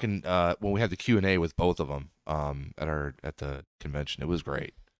enjoyed talking when we had the Q&A with both of them at the convention. It was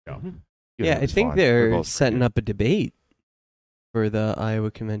great. Yeah. Mm-hmm. Q&A Yeah, I was think fun. They're they're both setting pretty up a debate for the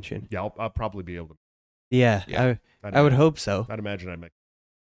Iowa convention. Yeah, I'll probably be able to. Yeah. I would hope so. I'd imagine I'd make.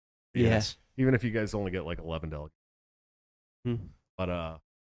 Yes. Even if you guys only get like 11 delegates. Hmm. But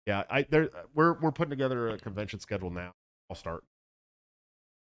we're putting together a convention schedule now. I'll start.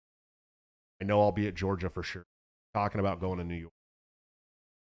 I know I'll be at Georgia for sure. Talking about going to New York.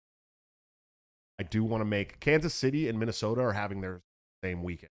 I do want to make Kansas City and Minnesota are having their same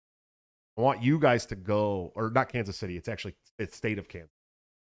weekend. I want you guys to go, or not Kansas City. It's state of Kansas.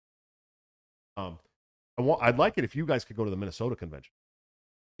 I'd like it if you guys could go to the Minnesota convention.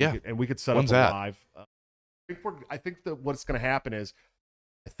 Yeah, And we could set When's up a that? live. I think that what's going to happen is,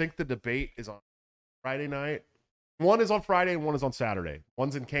 I think the debate is on Friday night. One is on Friday and one is on Saturday.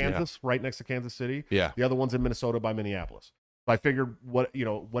 One's in Kansas, right next to Kansas City. Yeah. The other one's in Minnesota by Minneapolis. So I figured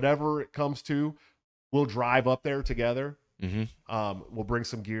whatever it comes to, we'll drive up there together. Mm-hmm. We'll bring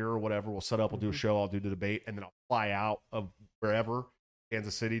some gear or whatever. We'll set up. We'll do a show. I'll do the debate, and then I'll fly out of wherever,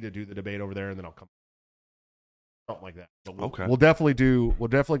 Kansas City, to do the debate over there, and then I'll come. Something like that. But Okay. We're definitely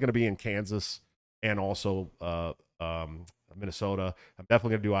going to be in Kansas and also Minnesota. I'm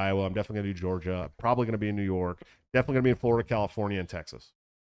definitely going to do Iowa. I'm definitely going to do Georgia. I'm probably going to be in New York. Definitely going to be in Florida, California, and Texas.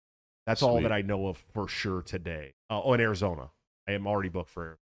 That's all that I know of for sure today. And Arizona. I am already booked for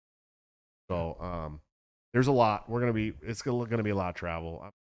Arizona. So there's a lot. It's going to be a lot of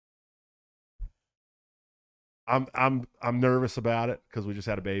travel. I'm nervous about it because we just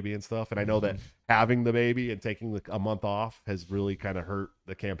had a baby and stuff, and I know that having the baby and taking a month off has really kind of hurt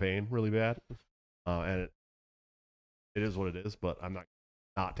the campaign really bad. And it is what it is, but I'm not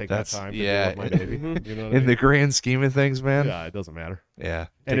taking that time to deal with my baby. You know what I mean? The grand scheme of things, man. Yeah, it doesn't matter. Yeah.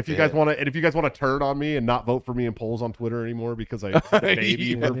 And if you guys want to turn on me and not vote for me in polls on Twitter anymore because I had a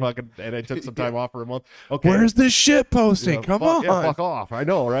baby and I took some time off for a month. Okay. Where's this shit posting? Come on. Yeah, fuck off. I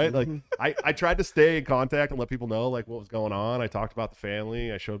know, right? Like I tried to stay in contact and let people know like what was going on. I talked about the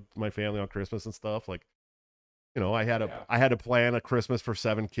family. I showed my family on Christmas and stuff. Like, I had to plan a Christmas for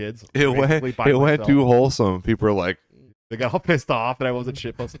 7 kids. It went too wholesome. People are like, they got all pissed off that I wasn't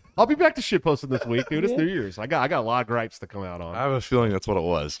shitposting. I'll be back to shitposting this week, dude. It's New Year's. I got a lot of gripes to come out on. I have a feeling that's what it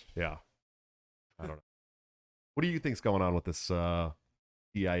was. Yeah. I don't know. What do you think's going on with this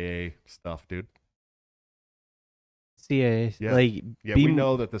CIA stuff, dude? CIA, Yeah. We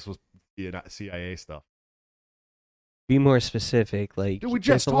know that this was CIA stuff. Be more specific, like. Dude, we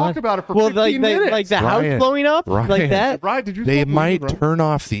just there's a talked lot- about it for Well, 15 minutes. like the Ryan, house blowing up, like Ryan. that. Ryan, did you? They stop might believing, turn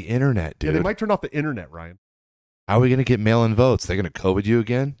off the internet, dude. Yeah, they might turn off the internet, Ryan. How are we going to get mail-in votes? They're going to COVID you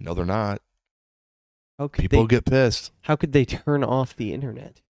again? No, they're not. People get pissed. How could they turn off the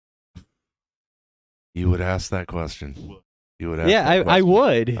internet? You would ask that question. You would ask Yeah, that I question.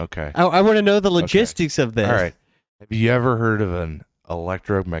 would. Okay. I want to know the logistics of this. All right. Have you ever heard of an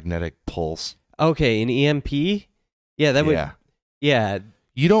electromagnetic pulse? Okay, an EMP. Yeah, that would. Yeah. Yeah,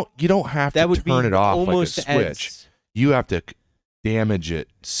 You don't have that to would turn be it off like a almost switch. as. You have to damage it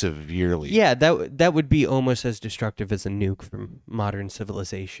severely. Yeah, that would be almost as destructive as a nuke from modern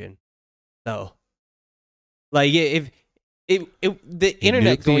civilization. So, like, if the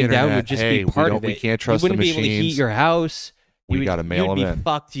internet nuke the going down internet. would just Hey, be part we of it. don't- we can't trust you wouldn't the be able to heat machines. your house. We gotta mail You'd them be in.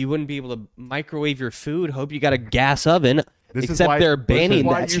 fucked. You wouldn't be able to microwave your food. Hope you got a gas oven. This is Except why- they're this is banning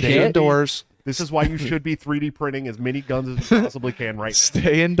why that you shit. Stay indoors. This is why you should be 3D printing as many guns as you possibly can right now.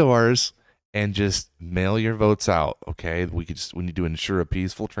 Stay indoors and just mail your votes out. Okay, we need to ensure a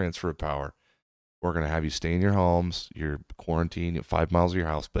peaceful transfer of power. We're gonna have you stay in your homes. You're quarantined. You're 5 miles of your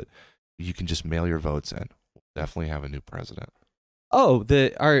house, but you can just mail your votes in. We'll definitely have a new president. Oh,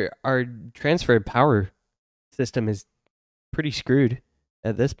 our transfer of power system is pretty screwed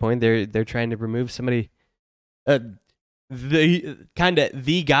at this point. They're trying to remove somebody,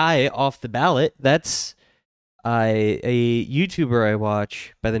 the guy off the ballot. That's a YouTuber I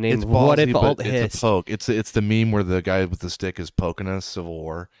watch by the name It's of What ballsy, If but Alt it's Hiss. a poke. It's the meme where the guy with the stick is poking a Civil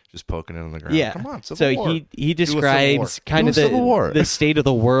War, just poking it on the ground. Yeah. Come on, Civil So War. he Civil War. describes kind Do of a Civil War. the state of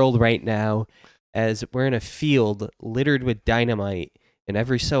the world right now as we're in a field littered with dynamite, and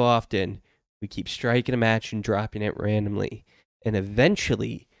every so often we keep striking a match and dropping it randomly, and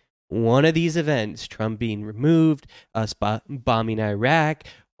eventually one of these events, Trump being removed, us bombing Iraq,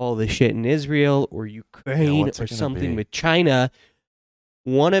 all the shit in Israel or Ukraine what's it or gonna something be? with China,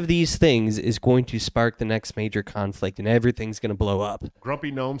 one of these things is going to spark the next major conflict, and everything's going to blow up.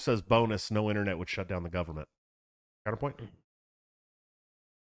 Grumpy Gnome says bonus, no internet would shut down the government. Counterpoint?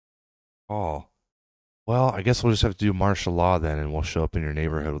 Oh, well, I guess we'll just have to do martial law then, and we'll show up in your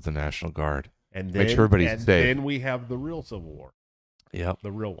neighborhood with the National Guard. And Make sure everybody's and safe. then we have the real Civil War, Yep.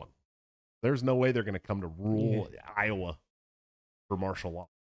 the real one. There's no way they're going to come to rule Iowa for martial law.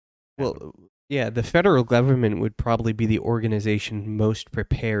 Well, yeah, the federal government would probably be the organization most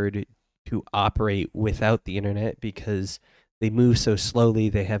prepared to operate without the internet because they move so slowly.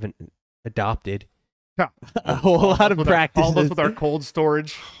 They haven't adopted Yeah. a whole lot of practices. All of us with our cold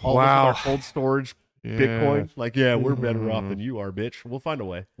storage. All of us Wow. with our cold storage Bitcoin. Like, yeah, we're better off than you are, bitch. We'll find a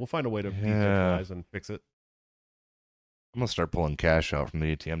way. We'll find a way to Yeah. decentralize and fix it. I'm gonna start pulling cash out from the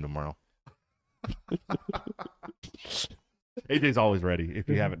ATM tomorrow. AJ's always ready. If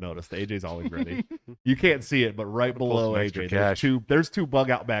you haven't noticed, AJ's always ready. You can't see it, but right below some extra AJ, there's two bug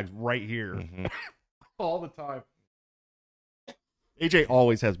out bags right here Mhm. all the time. AJ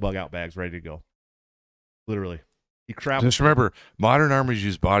always has bug out bags ready to go. Literally, he travels. Just remember, modern armors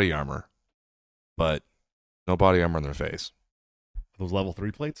use body armor, but no body armor on their face. Those level 3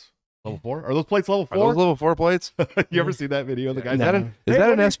 plates, level 4. Are those plates level Are 4? those level 4 plates? You ever see that video? The guy's Is that an Hey, an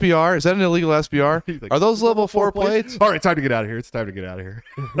what do you- SBR? Is that an illegal SBR? He's like, Are those level 4 plates? All right, time to get out of here. It's time to get out of here.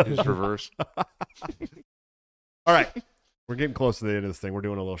 Just reverse. All right, we're getting close to the end of this thing. We're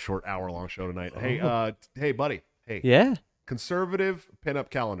doing a little short hour-long show tonight. Hey, hey, buddy. Hey, Yeah. conservative pinup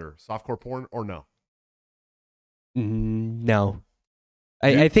calendar, softcore porn or no? No.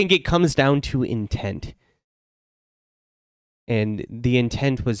 I think it comes down to intent. And the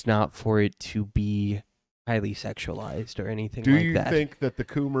intent was not for it to be highly sexualized or anything Do like you that. think that the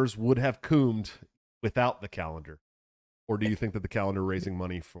coomers would have coomed without the calendar? Or do you think that the calendar raising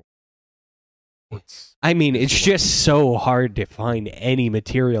money for sports? I mean, it's just so hard to find any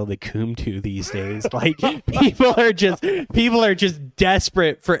material to coom to these days. Like people are just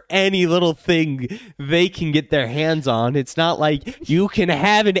desperate for any little thing they can get their hands on. It's not like you can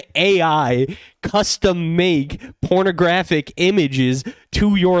have an AI custom make pornographic images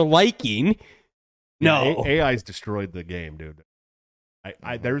to your liking. No. AI's destroyed the game, dude.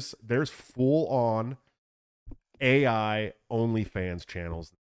 There's full on AI OnlyFans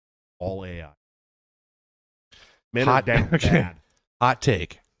channels, all AI. Men are down bad. Hot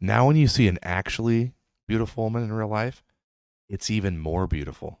take. Now when you see an actually beautiful woman in real life, it's even more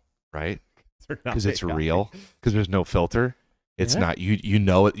beautiful, right? Because it's real. Because there's no filter. It's not you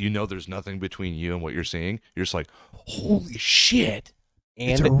know it. You know there's nothing between you and what you're seeing. You're just like, holy shit!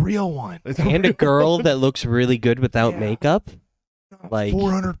 It's a real one. And a girl that looks really good without makeup. Like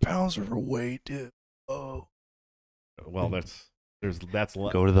 400 pounds of her weight, dude. Oh. Well, that's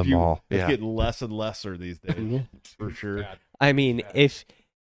Go to the mall. It's Yeah. getting less and lesser these days, for sure. I mean, if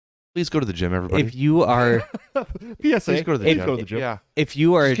Please go to the gym, everybody. if you are PSA. Please go to the Please gym. go to the gym. Yeah. if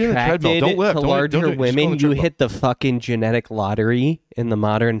you are Just get on the treadmill. attracted Don't lift. to Don't- larger don't do it. Just go on women, the you treadmill. hit the fucking genetic lottery in the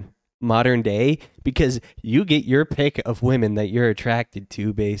modern day because you get your pick of women that you're attracted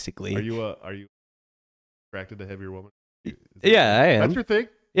to, basically. Are you attracted to heavier women? Yeah, I am. That's your thing.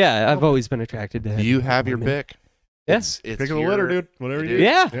 Yeah, I've always been attracted to. You have your women. pick. Yeah. It's Pick of the litter, dude. Whatever you.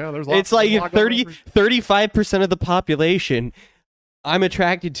 Yeah. There's lots. It's like there's a lot going on 35% of the population I'm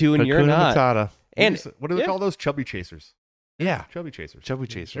attracted to, and you're Hakuna not. Matata. And what do they yeah. call those? Chubby chasers. Yeah. Chubby chasers. Chubby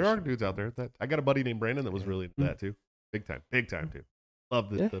chasers. There are dudes out there that I got a buddy named Brandon that was really into that too. Big time too. Love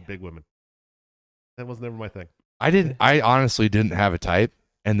the big women. That was never my thing. I honestly didn't have a type,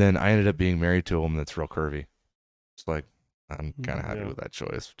 and then I ended up being married to a woman that's real curvy. It's like I'm kind of happy Yeah. with that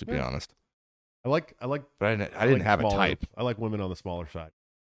choice, to be Yeah. honest. I like. But I didn't like have smaller- a type. I like women on the smaller side.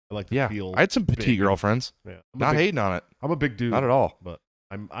 I like to Yeah, feel. I had some petite big. girlfriends. Yeah, Not hating on it, I'm a big dude. not at all. But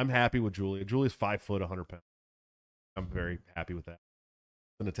I'm happy with Julia. Julia's 5 foot, 100 pounds. I'm very happy with that.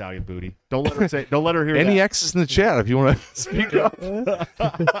 An Italian booty. Don't let her say. Don't let her hear Any that. X's in the chat if you want to speak up.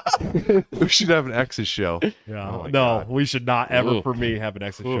 We should have an X's show. Yeah. Oh my no, God. we should not ever Ooh. for me have an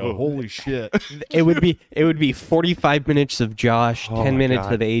exit show. Ooh. Holy shit. it would be 45 minutes of Josh, Oh 10 my minutes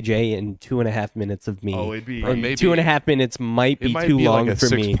God. of AJ, and 2.5 minutes of me. Oh, it'd be Or And maybe- 2.5 minutes might It be might too be long like a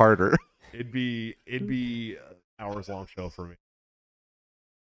for me. six-parter. it'd be an hours long show for me.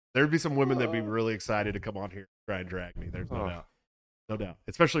 There'd be some women that'd be really excited to come on here and try and drag me. There's no Oh. doubt. No doubt.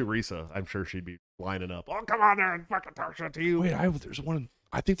 Especially Risa. I'm sure she'd be lining up. Oh, come on there and fucking talk shit to you. Wait, there's one.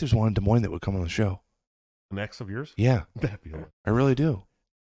 I think there's one in Des Moines that would come on the show. An ex of yours? Yeah, That'd be hilarious. I really do.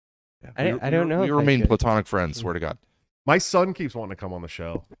 Yeah. I don't know We if I remain should. platonic friends. Swear to God. My son keeps wanting to come on the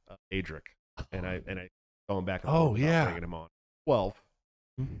show, Adric, and I going back and Oh, forth about yeah. bringing him on. 12,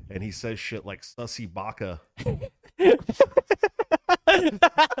 and he says shit like "sussy baka"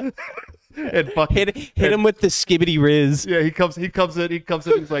 and fucking hit him with the skibbity riz. yeah. He comes in.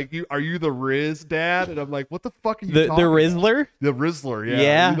 He's like, "Are you the Riz dad?" And I'm like, "What the fuck are you The talking about?" Rizzler? The Rizzler, yeah.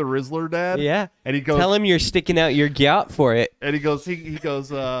 Yeah. Are you the Rizzler dad? Yeah. And he goes, Tell him you're sticking out your gyat for it. and he goes, he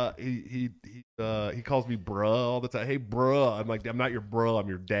calls me bruh all the time. Hey, bruh. I'm like, I'm not your bro. I'm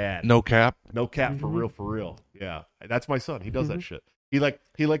your dad. No cap. No cap, Mm-hmm. for real. Yeah, that's my son. He does that shit. He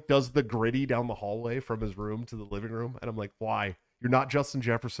does the gritty down the hallway from his room to the living room, and I'm like, why? You're not Justin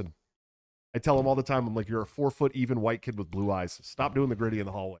Jefferson. I tell him all the time. I'm like, you're a 4 foot even white kid with blue eyes. Stop doing the gritty in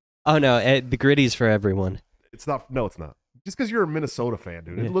the hallway. Oh no, the gritty's for everyone. It's not. No, it's not. Just because you're a Minnesota fan,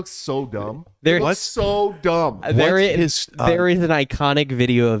 dude. Yeah. It looks so dumb. There- It looks so dumb. There What's is his, there is an iconic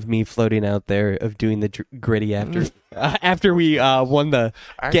video of me floating out there of doing the gritty after we won the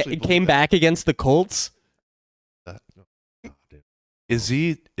I actually came back against the Colts. Is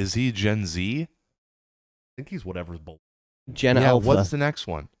he Gen Z? I think he's whatever's bold. Gen Yeah. Alpha. What's the next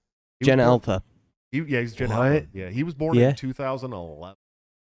one? Gen Alpha. He's Gen What? Alpha. Yeah, he was born Yeah. in 2011.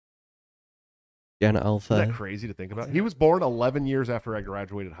 Gen Isn't Alpha. that crazy to think about? He was born 11 years after I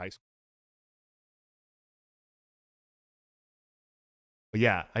graduated high school. But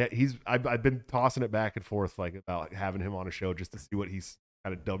yeah, I've been tossing it back and forth like about having him on a show just to see what he's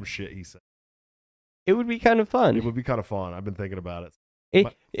kind of dumb shit he said. It would be kind of fun. It would be kind of fun. I've been thinking about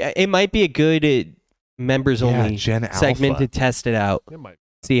it. It might be a good members only Gen segment Alpha. to test it out. It might.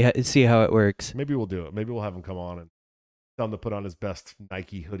 See how it works. Maybe we'll do it. Maybe we'll have him come on and tell him to put on his best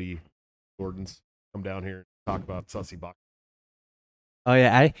Nike hoodie, Jordans. Come down here and talk about sussy box. Oh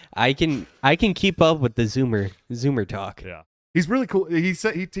yeah, I can keep up with the Zoomer talk. Yeah, he's really cool. He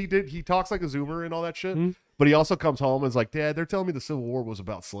said he talks like a Zoomer and all that shit. Mhm. But he also comes home and is like, Dad, they're telling me the Civil War was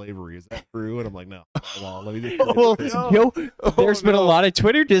about slavery. Is that true? And I'm like, no. Well, let me just Well, no. there's been a lot of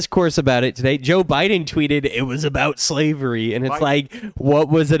Twitter discourse about it today. Joe Biden tweeted it was about slavery, and it's Biden- like, what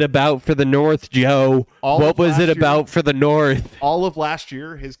was it about for the North, Joe? All What of was last it year- about for the North? All of last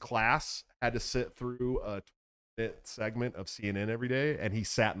year, his class had to sit through a 20-minute segment of CNN every day, and he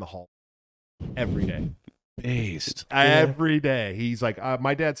sat in the hall every day. Based. Every day. He's like,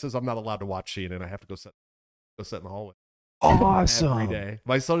 my dad says I'm not allowed to watch CNN. I have to go sit in the hallway. Awesome. Every day.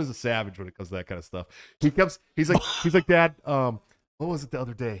 My son is a savage when it comes to that kind of stuff. He's like, Dad, what was it the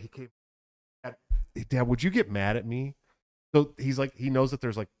other day? He came, Dad, would you get mad at me? So he's like, he knows that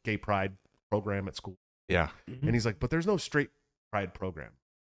there's like gay pride program at school. Yeah. And he's like, but there's no straight pride program.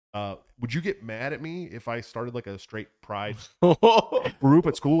 Would you get mad at me if I started like a straight pride group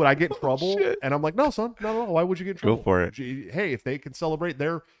at school? Would I get in trouble? Shit. And I'm like, no, son, no. Why would you get in trouble? Go for it. Hey, if they can celebrate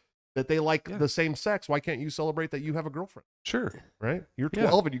that they like Yeah. the same sex, why can't you celebrate that you have a girlfriend? Sure. Right? You're Yeah.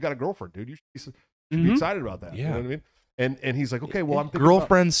 12 and you got a girlfriend, dude. You should be Mhm. excited about that. You know Yeah. what I mean? And he's like, okay, well, I'm thinking about-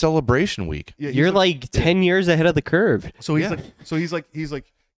 Girlfriend celebration week. yeah, he's You're like 10 years ahead of the curve. so he's Yeah.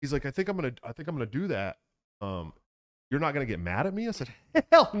 like, I think I'm gonna do that. You're not gonna get mad at me? I said,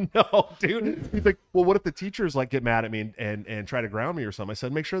 hell no, dude. He's like, well, what if the teachers like get mad at me and try to ground me or something? I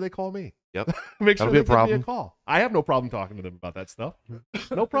said, make sure they call me. Yep. Make sure That'll they be a give me problem. a call. I have no problem talking to them about that stuff.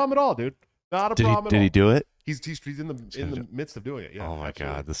 No problem at all, dude. Not a Did problem he at all. do it? He's in the midst of doing it. Yeah. Oh my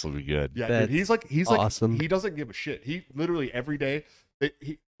absolutely. God, this will be good. Yeah, That's dude, he's like awesome. he doesn't give a shit. He literally every day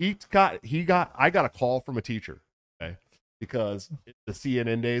I got a call from a teacher, okay? Because the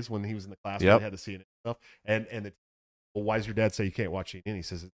CNN days when he was in the class, Yep. they had the CNN stuff, and well, why does your dad say you can't watch CNN? He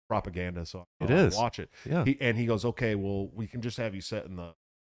says it's propaganda, so I It don't is. watch it. Yeah. He goes, okay, well, we can just have you sit in the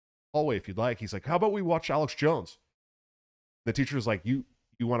hallway if you'd like. He's like, how about we watch Alex Jones? The teacher was like, you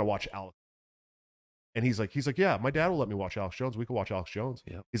want to watch Alex? And he's like, yeah, my dad will let me watch Alex Jones. We can watch Alex Jones.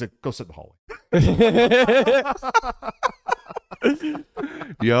 Yep. He's like, go sit in the hallway.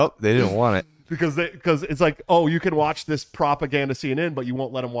 Yep. They didn't want it. because it's like, oh, you can watch this propaganda CNN, but you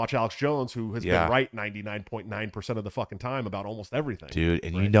won't let them watch Alex Jones, who has Yeah. been right 99.9% of the fucking time about almost everything. Dude,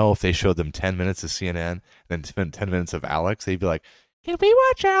 and you Right. know if they showed them 10 minutes of CNN, then spend 10 minutes of Alex, they'd be like, can we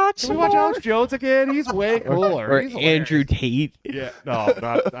watch Alex? Can we watch Alex Jones again? He's way cooler. or He's Andrew hilarious. Tate. Yeah,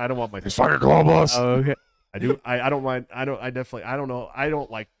 no, I don't want my. Fire Globus. Oh, okay. I do. I don't mind. I don't know. I don't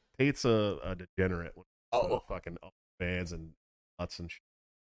like. Tate's a degenerate. When it comes to fucking fans and nuts and shit.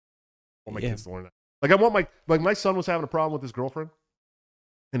 I want my Yeah. kids to learn that. Like I want my son was having a problem with his girlfriend,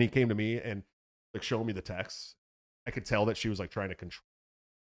 and he came to me and like showing me the texts. I could tell that she was like trying to control.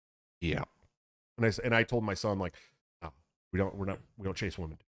 Yeah. And I told my son like, no, we don't chase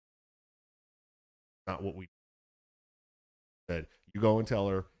women. Not what we said. You go and tell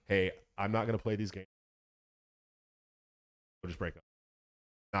her, hey, I'm not going to play these games. We'll just break up.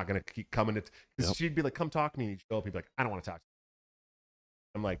 Not going to keep coming to, because Yep. she'd be like, come talk to me. And he'd show up. He'd be like, I don't want to talk to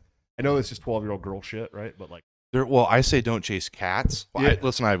you. I'm like, I know it's just 12-year-old girl shit, right? But like, Well, I say don't chase cats. Well, Yeah.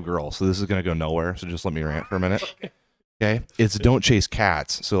 listen, I have girls, so this is going to go nowhere. So just let me rant for a minute. Okay, it's don't chase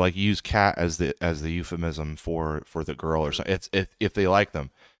cats. So like use cat as the euphemism for the girl or something. It's if they like them,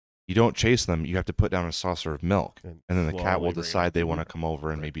 you don't chase them. You have to put down a saucer of milk, and then the cat will slowly decide they bring want to come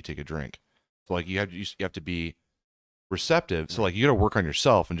over and maybe take a drink. So like you have to be receptive. So like you got to work on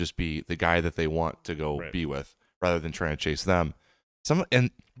yourself and just be the guy that they want to go Right. be with, rather than trying to chase them.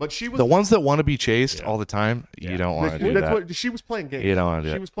 but she was The ones that want to be chased Yeah. all the time, Yeah. you don't want to do That's that. what she was playing games. You don't want to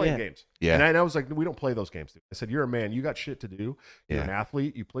do She it. was playing Yeah. games. Yeah. And I was like, we don't play those games, dude. I said, you're a man. You got shit to do. You're Yeah. an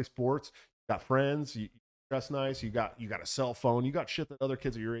athlete. You play sports. You got friends. You dress nice. You got a cell phone. You got shit that other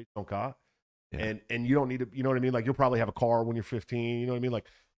kids at your age don't got. Yeah. And you don't need to, you know what I mean? Like you'll probably have a car when you're 15. You know what I mean? Like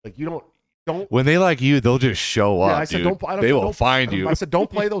you don't, don't. When they like you, they'll just show up. I said, dude. They will find you. I said, don't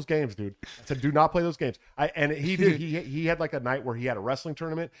play those games, dude. I said, do not play those games. And he did. He had like a night where he had a wrestling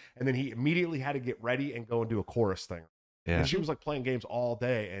tournament, and then he immediately had to get ready and go and do a chorus thing. Yeah. And she was like playing games all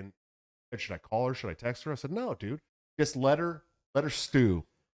day. And should I call her? Should I text her? I said, no, dude. Just let her stew.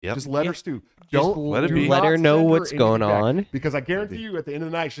 Yep. Just let her stew. Just let it do be. Let not her know send what's going anything back. on. Because I guarantee you, at the end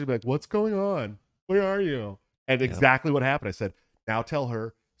of the night, she'll be like, "What's going on? Where are you?" And exactly what happened. I said, "Now tell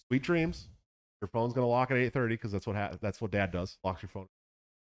her sweet dreams. Your phone's gonna lock at 8:30 because that's what Dad does. Locks your phone.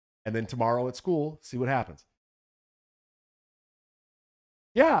 And then tomorrow at school, see what happens."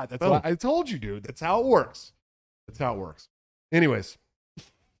 Yeah, that's what I told you, dude. That's how it works. That's how it works. Anyways,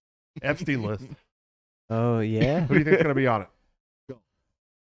 Epstein list. Oh yeah. Who do you think's gonna be on it?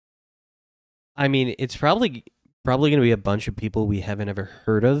 I mean, it's probably going to be a bunch of people we haven't ever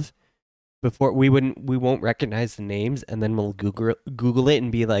heard of before. We won't recognize the names, and then we'll Google it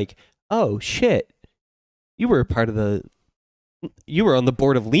and be like, "Oh shit, you were on the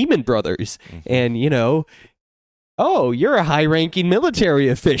board of Lehman Brothers," and oh, you're a high-ranking military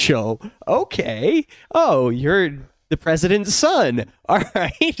official. Okay. Oh, you're the president's son. All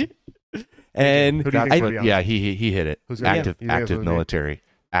right. And Who do you think's gonna be on it? Yeah, he hit it. Who's gonna be on Active it? You think it's active gonna be- military.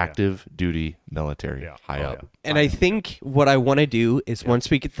 Active duty military. Yeah. High Oh, up. yeah. And I think what I want to do is once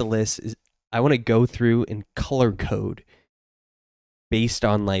we get the list, is I want to go through and color code based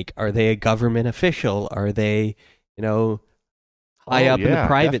on like, are they a government official? Are they, high up in the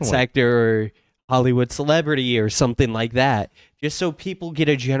private definitely. sector or Hollywood celebrity or something like that? Just so people get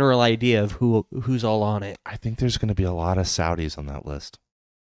a general idea of who's all on it. I think there's going to be a lot of Saudis on that list.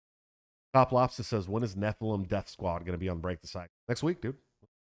 Top Lobster says, "When is Nephilim Death Squad going to be on Break the Cycle?" Next week, dude.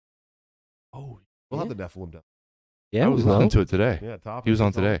 Oh, We'll have the Nephilim Death. Yeah, I was listening to it today. Yeah, Top. He was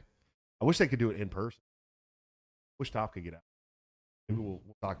on today. I wish they could do it in person. Wish Top could get out. Maybe we'll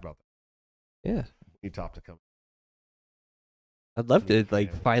talk about that. Yeah. We need Top to come. I'd love to Yeah.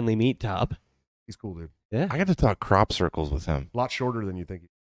 finally meet Top. He's cool, dude. Yeah. I got to talk crop circles with him. A lot shorter than you think.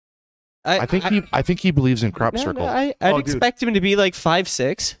 I think he believes in crop circles. I'd Oh, dude. expect him to be like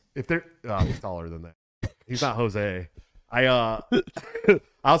 5'6". If they're, he's taller than that. He's not Jose.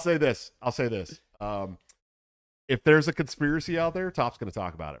 I'll say this. If there's a conspiracy out there, Top's going to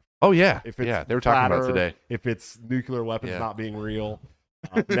talk about it. Oh yeah, If it's yeah. They were talking about it flat today. Earth, if it's nuclear weapons Yeah. not being real,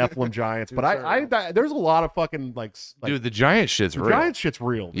 Nephilim giants. Dude, But there's a lot of fucking like Dude, the giant shit's the real. giant shit's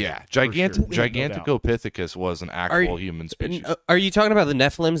real. Yeah, for sure. No doubt. Gigantopithecus was an actual human species. Are you talking about the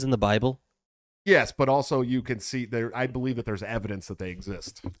Nephilims in the Bible? Yes, but also you can see there. I believe that there's evidence that they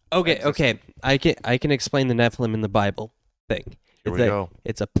exist. Okay. I can explain the Nephilim in the Bible thing. Here we go.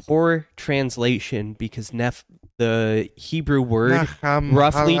 It's a poor translation because the Hebrew word Nacham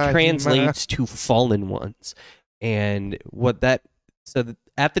roughly Halahima. translates to fallen ones. And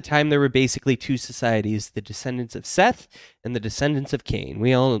at the time there were basically two societies, the descendants of Seth and the descendants of Cain.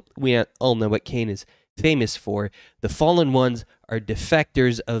 We all know what Cain is famous for. The fallen ones are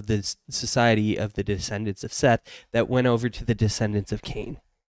defectors of the society of the descendants of Seth that went over to the descendants of Cain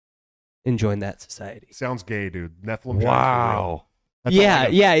and joined that society. Sounds gay, dude. Nephilim. giants are real. Wow. That's all I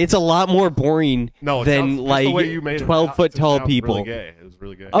got. Yeah, it's a lot more boring No, it than sounds, just like the way you made it 12-foot it tall sounds people. Really gay. It was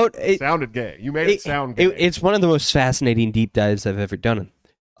really gay. Oh, it sounded gay. You made it sound gay. It's one of the most fascinating deep dives I've ever done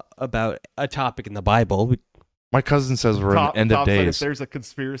about a topic in the Bible. My cousin says we're in the end of Top said, if days. there's a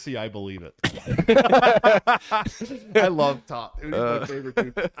conspiracy, I believe it. I love Top. Dude, he's my favorite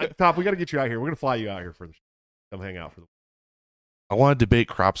dude. Top, we got to get you out here. We're gonna fly you out here for the show. Come hang out for the. I want to debate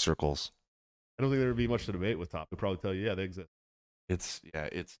crop circles. I don't think there would be much to debate with Top. He'll probably tell you, yeah, they exist. It's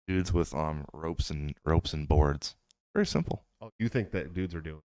dudes with ropes and boards. Very simple. Oh, you think that dudes are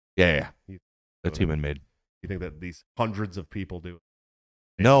doing? Yeah. You- That's human made. You think that these hundreds of people do it?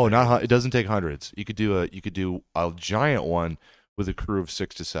 No, not it doesn't take hundreds. You could do a giant one with a crew of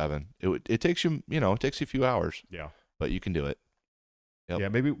 6 to 7. It takes you it takes you a few hours, Yeah. but you can do it. Yep. Yeah.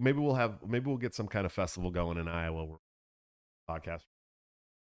 Maybe we'll get some kind of festival going in Iowa. Where podcast.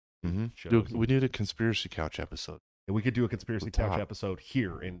 Mm-hmm. Shows. We need a conspiracy couch episode. And we could do a conspiracy With couch Top. episode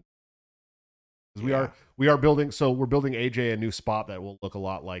here in. Because Yeah. we are building. So we're building AJ a new spot that will look a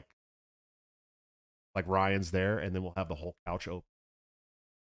lot like Ryan's there, and then we'll have the whole couch open.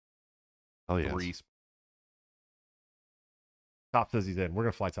 Oh yeah. Top says he's in. We're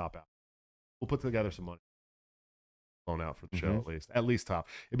gonna fly Top out. We'll put together some money. Flown out for the show at least Top.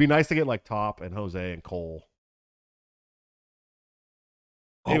 It'd be nice to get like Top and Jose and Cole.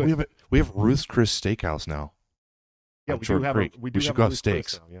 Oh, Anyways. we have Ruth's Chris Steakhouse now. Yeah, on we do Jordan have. Creek. We should have go a have loose twist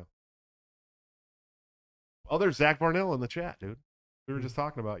steaks. now, yeah. Oh, there's Zach Barnell in the chat, dude. We were just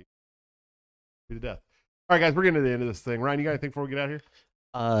talking about you. To death. All right, guys, we're getting to the end of this thing. Ryan, you got anything before we get out of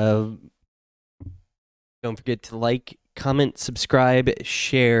here? Don't forget to like, comment, subscribe,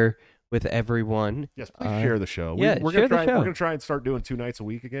 share with everyone. Yes, please share the show. Yeah, we're share gonna the show. We're gonna try and start doing 2 nights a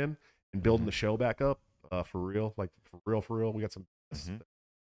week again and building the show back up for real. Like for real. We got some.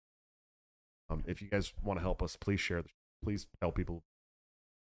 If you guys want to help us, please share. Please tell people.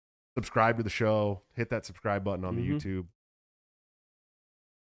 Subscribe to the show. Hit that subscribe button on the YouTube.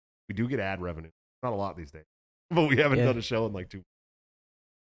 We do get ad revenue. Not a lot these days, but we haven't done a show in like 2.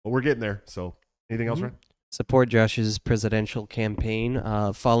 But we're getting there. So, anything else, Ryan? Support Josh's presidential campaign.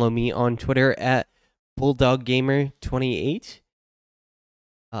 Follow me on Twitter at BulldogGamer28.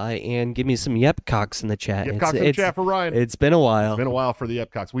 And give me some Yepcocks in the chat. Yepcocks in the chat for Ryan. It's been a while. It's been a while for the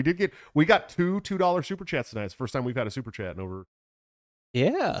Yepcocks. We got 2 $2 super chats tonight. It's the first time we've had a super chat in over.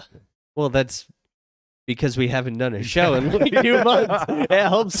 Yeah. Well, that's because we haven't done a show in like 2 months. It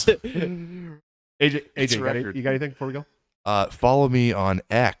helps. AJ, you got anything before we go? Follow me on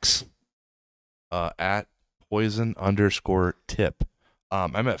X at poison_tip.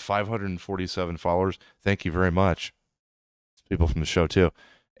 I'm at 547 followers. Thank you very much. It's people from the show too.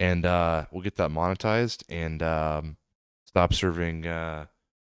 And we'll get that monetized and stop serving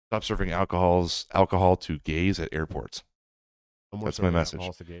alcohol to gays at airports. That's my message.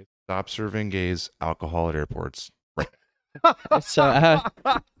 Stop serving gays alcohol at airports. Right. So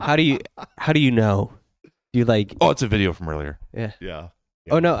how do you know? Do you like? Oh, it's a video from earlier. Yeah.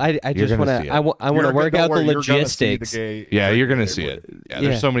 Oh no, I just want to. I want to work out the logistics. You're gonna see it. Yeah,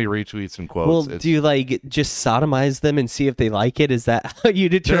 there's so many retweets and quotes. Well, do you like just sodomize them and see if they like it? Is that how you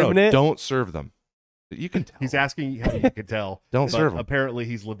determine it? Don't serve them. You can tell. He's asking how you can tell. Don't serve them. Apparently,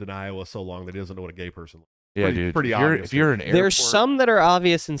 he's lived in Iowa so long that he doesn't know what a gay person looks. Yeah, dude. Pretty obvious. If you're an airport, there's some that are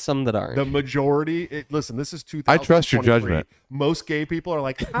obvious and some that aren't. The majority. Listen, this is 2023. I trust your judgment. Most gay people are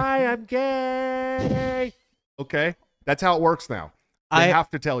like, "Hi, I'm gay." Okay, that's how it works now. They have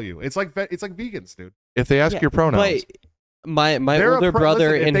to tell you. It's like vegans, dude. If they ask your pronouns. But my older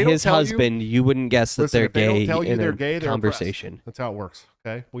brother and his husband, you wouldn't guess that they're gay in a conversation. That's how it works.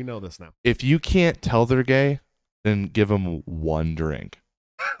 Okay, we know this now. If you can't tell they're gay, then give them 1 drink.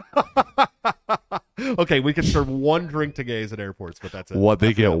 Okay, we can serve 1 drink to gays at airports, but that's it.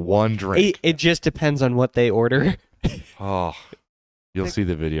 They get 1 drink. It just depends on what they order. Oh, you'll see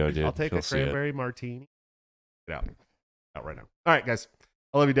the video, dude. I'll take a cranberry martini. Get out right now. All right, guys.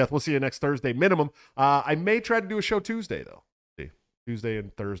 I love you, Death. We'll see you next Thursday, minimum. I may try to do a show Tuesday, though. Tuesday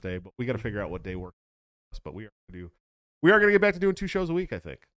and Thursday, but we got to figure out what day works. But we are going to get back to doing 2 shows a week, I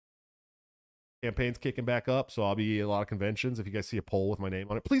think. Campaign's kicking back up, so I'll be at a lot of conventions. If you guys see a poll with my name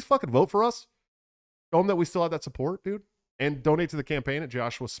on it, please fucking vote for us. Show them that we still have that support, dude. And donate to the campaign at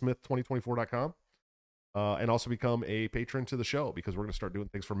joshuasmith2024.com. And also become a patron to the show because we're going to start doing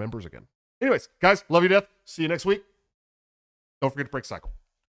things for members again. Anyways, guys, love you, Death. See you next week. Don't forget to break cycle.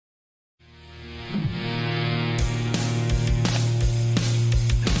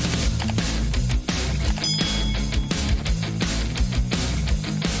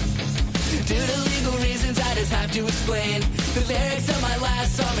 Due to legal reasons, I just have to explain. The lyrics of my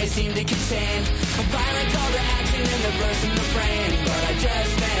last song may seem to contain a violent call to action in the verse and refrain, but I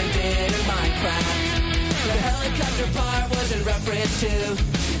just meant it in Minecraft. The helicopter part was in reference to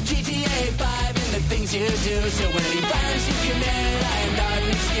GTA 5 and the things you do. So any violence you commit, I am not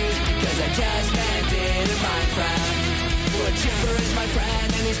an excuse because I just meant it in Minecraft. Well, a chipper is my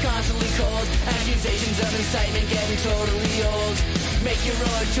friend and he's constantly cold. Accusations of incitement getting totally old. Make your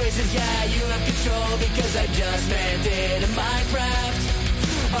own choices, yeah, you have control because I just meant it in Minecraft.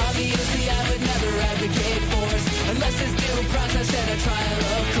 Obviously, I would never advocate force unless there's due process and a trial,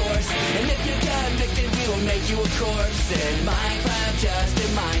 of course. And if you're convicted, we will make you a corpse in Minecraft, just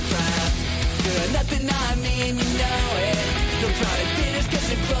in Minecraft. Nothing I mean, you know it. No product finish cause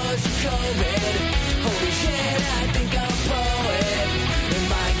you're close to COVID.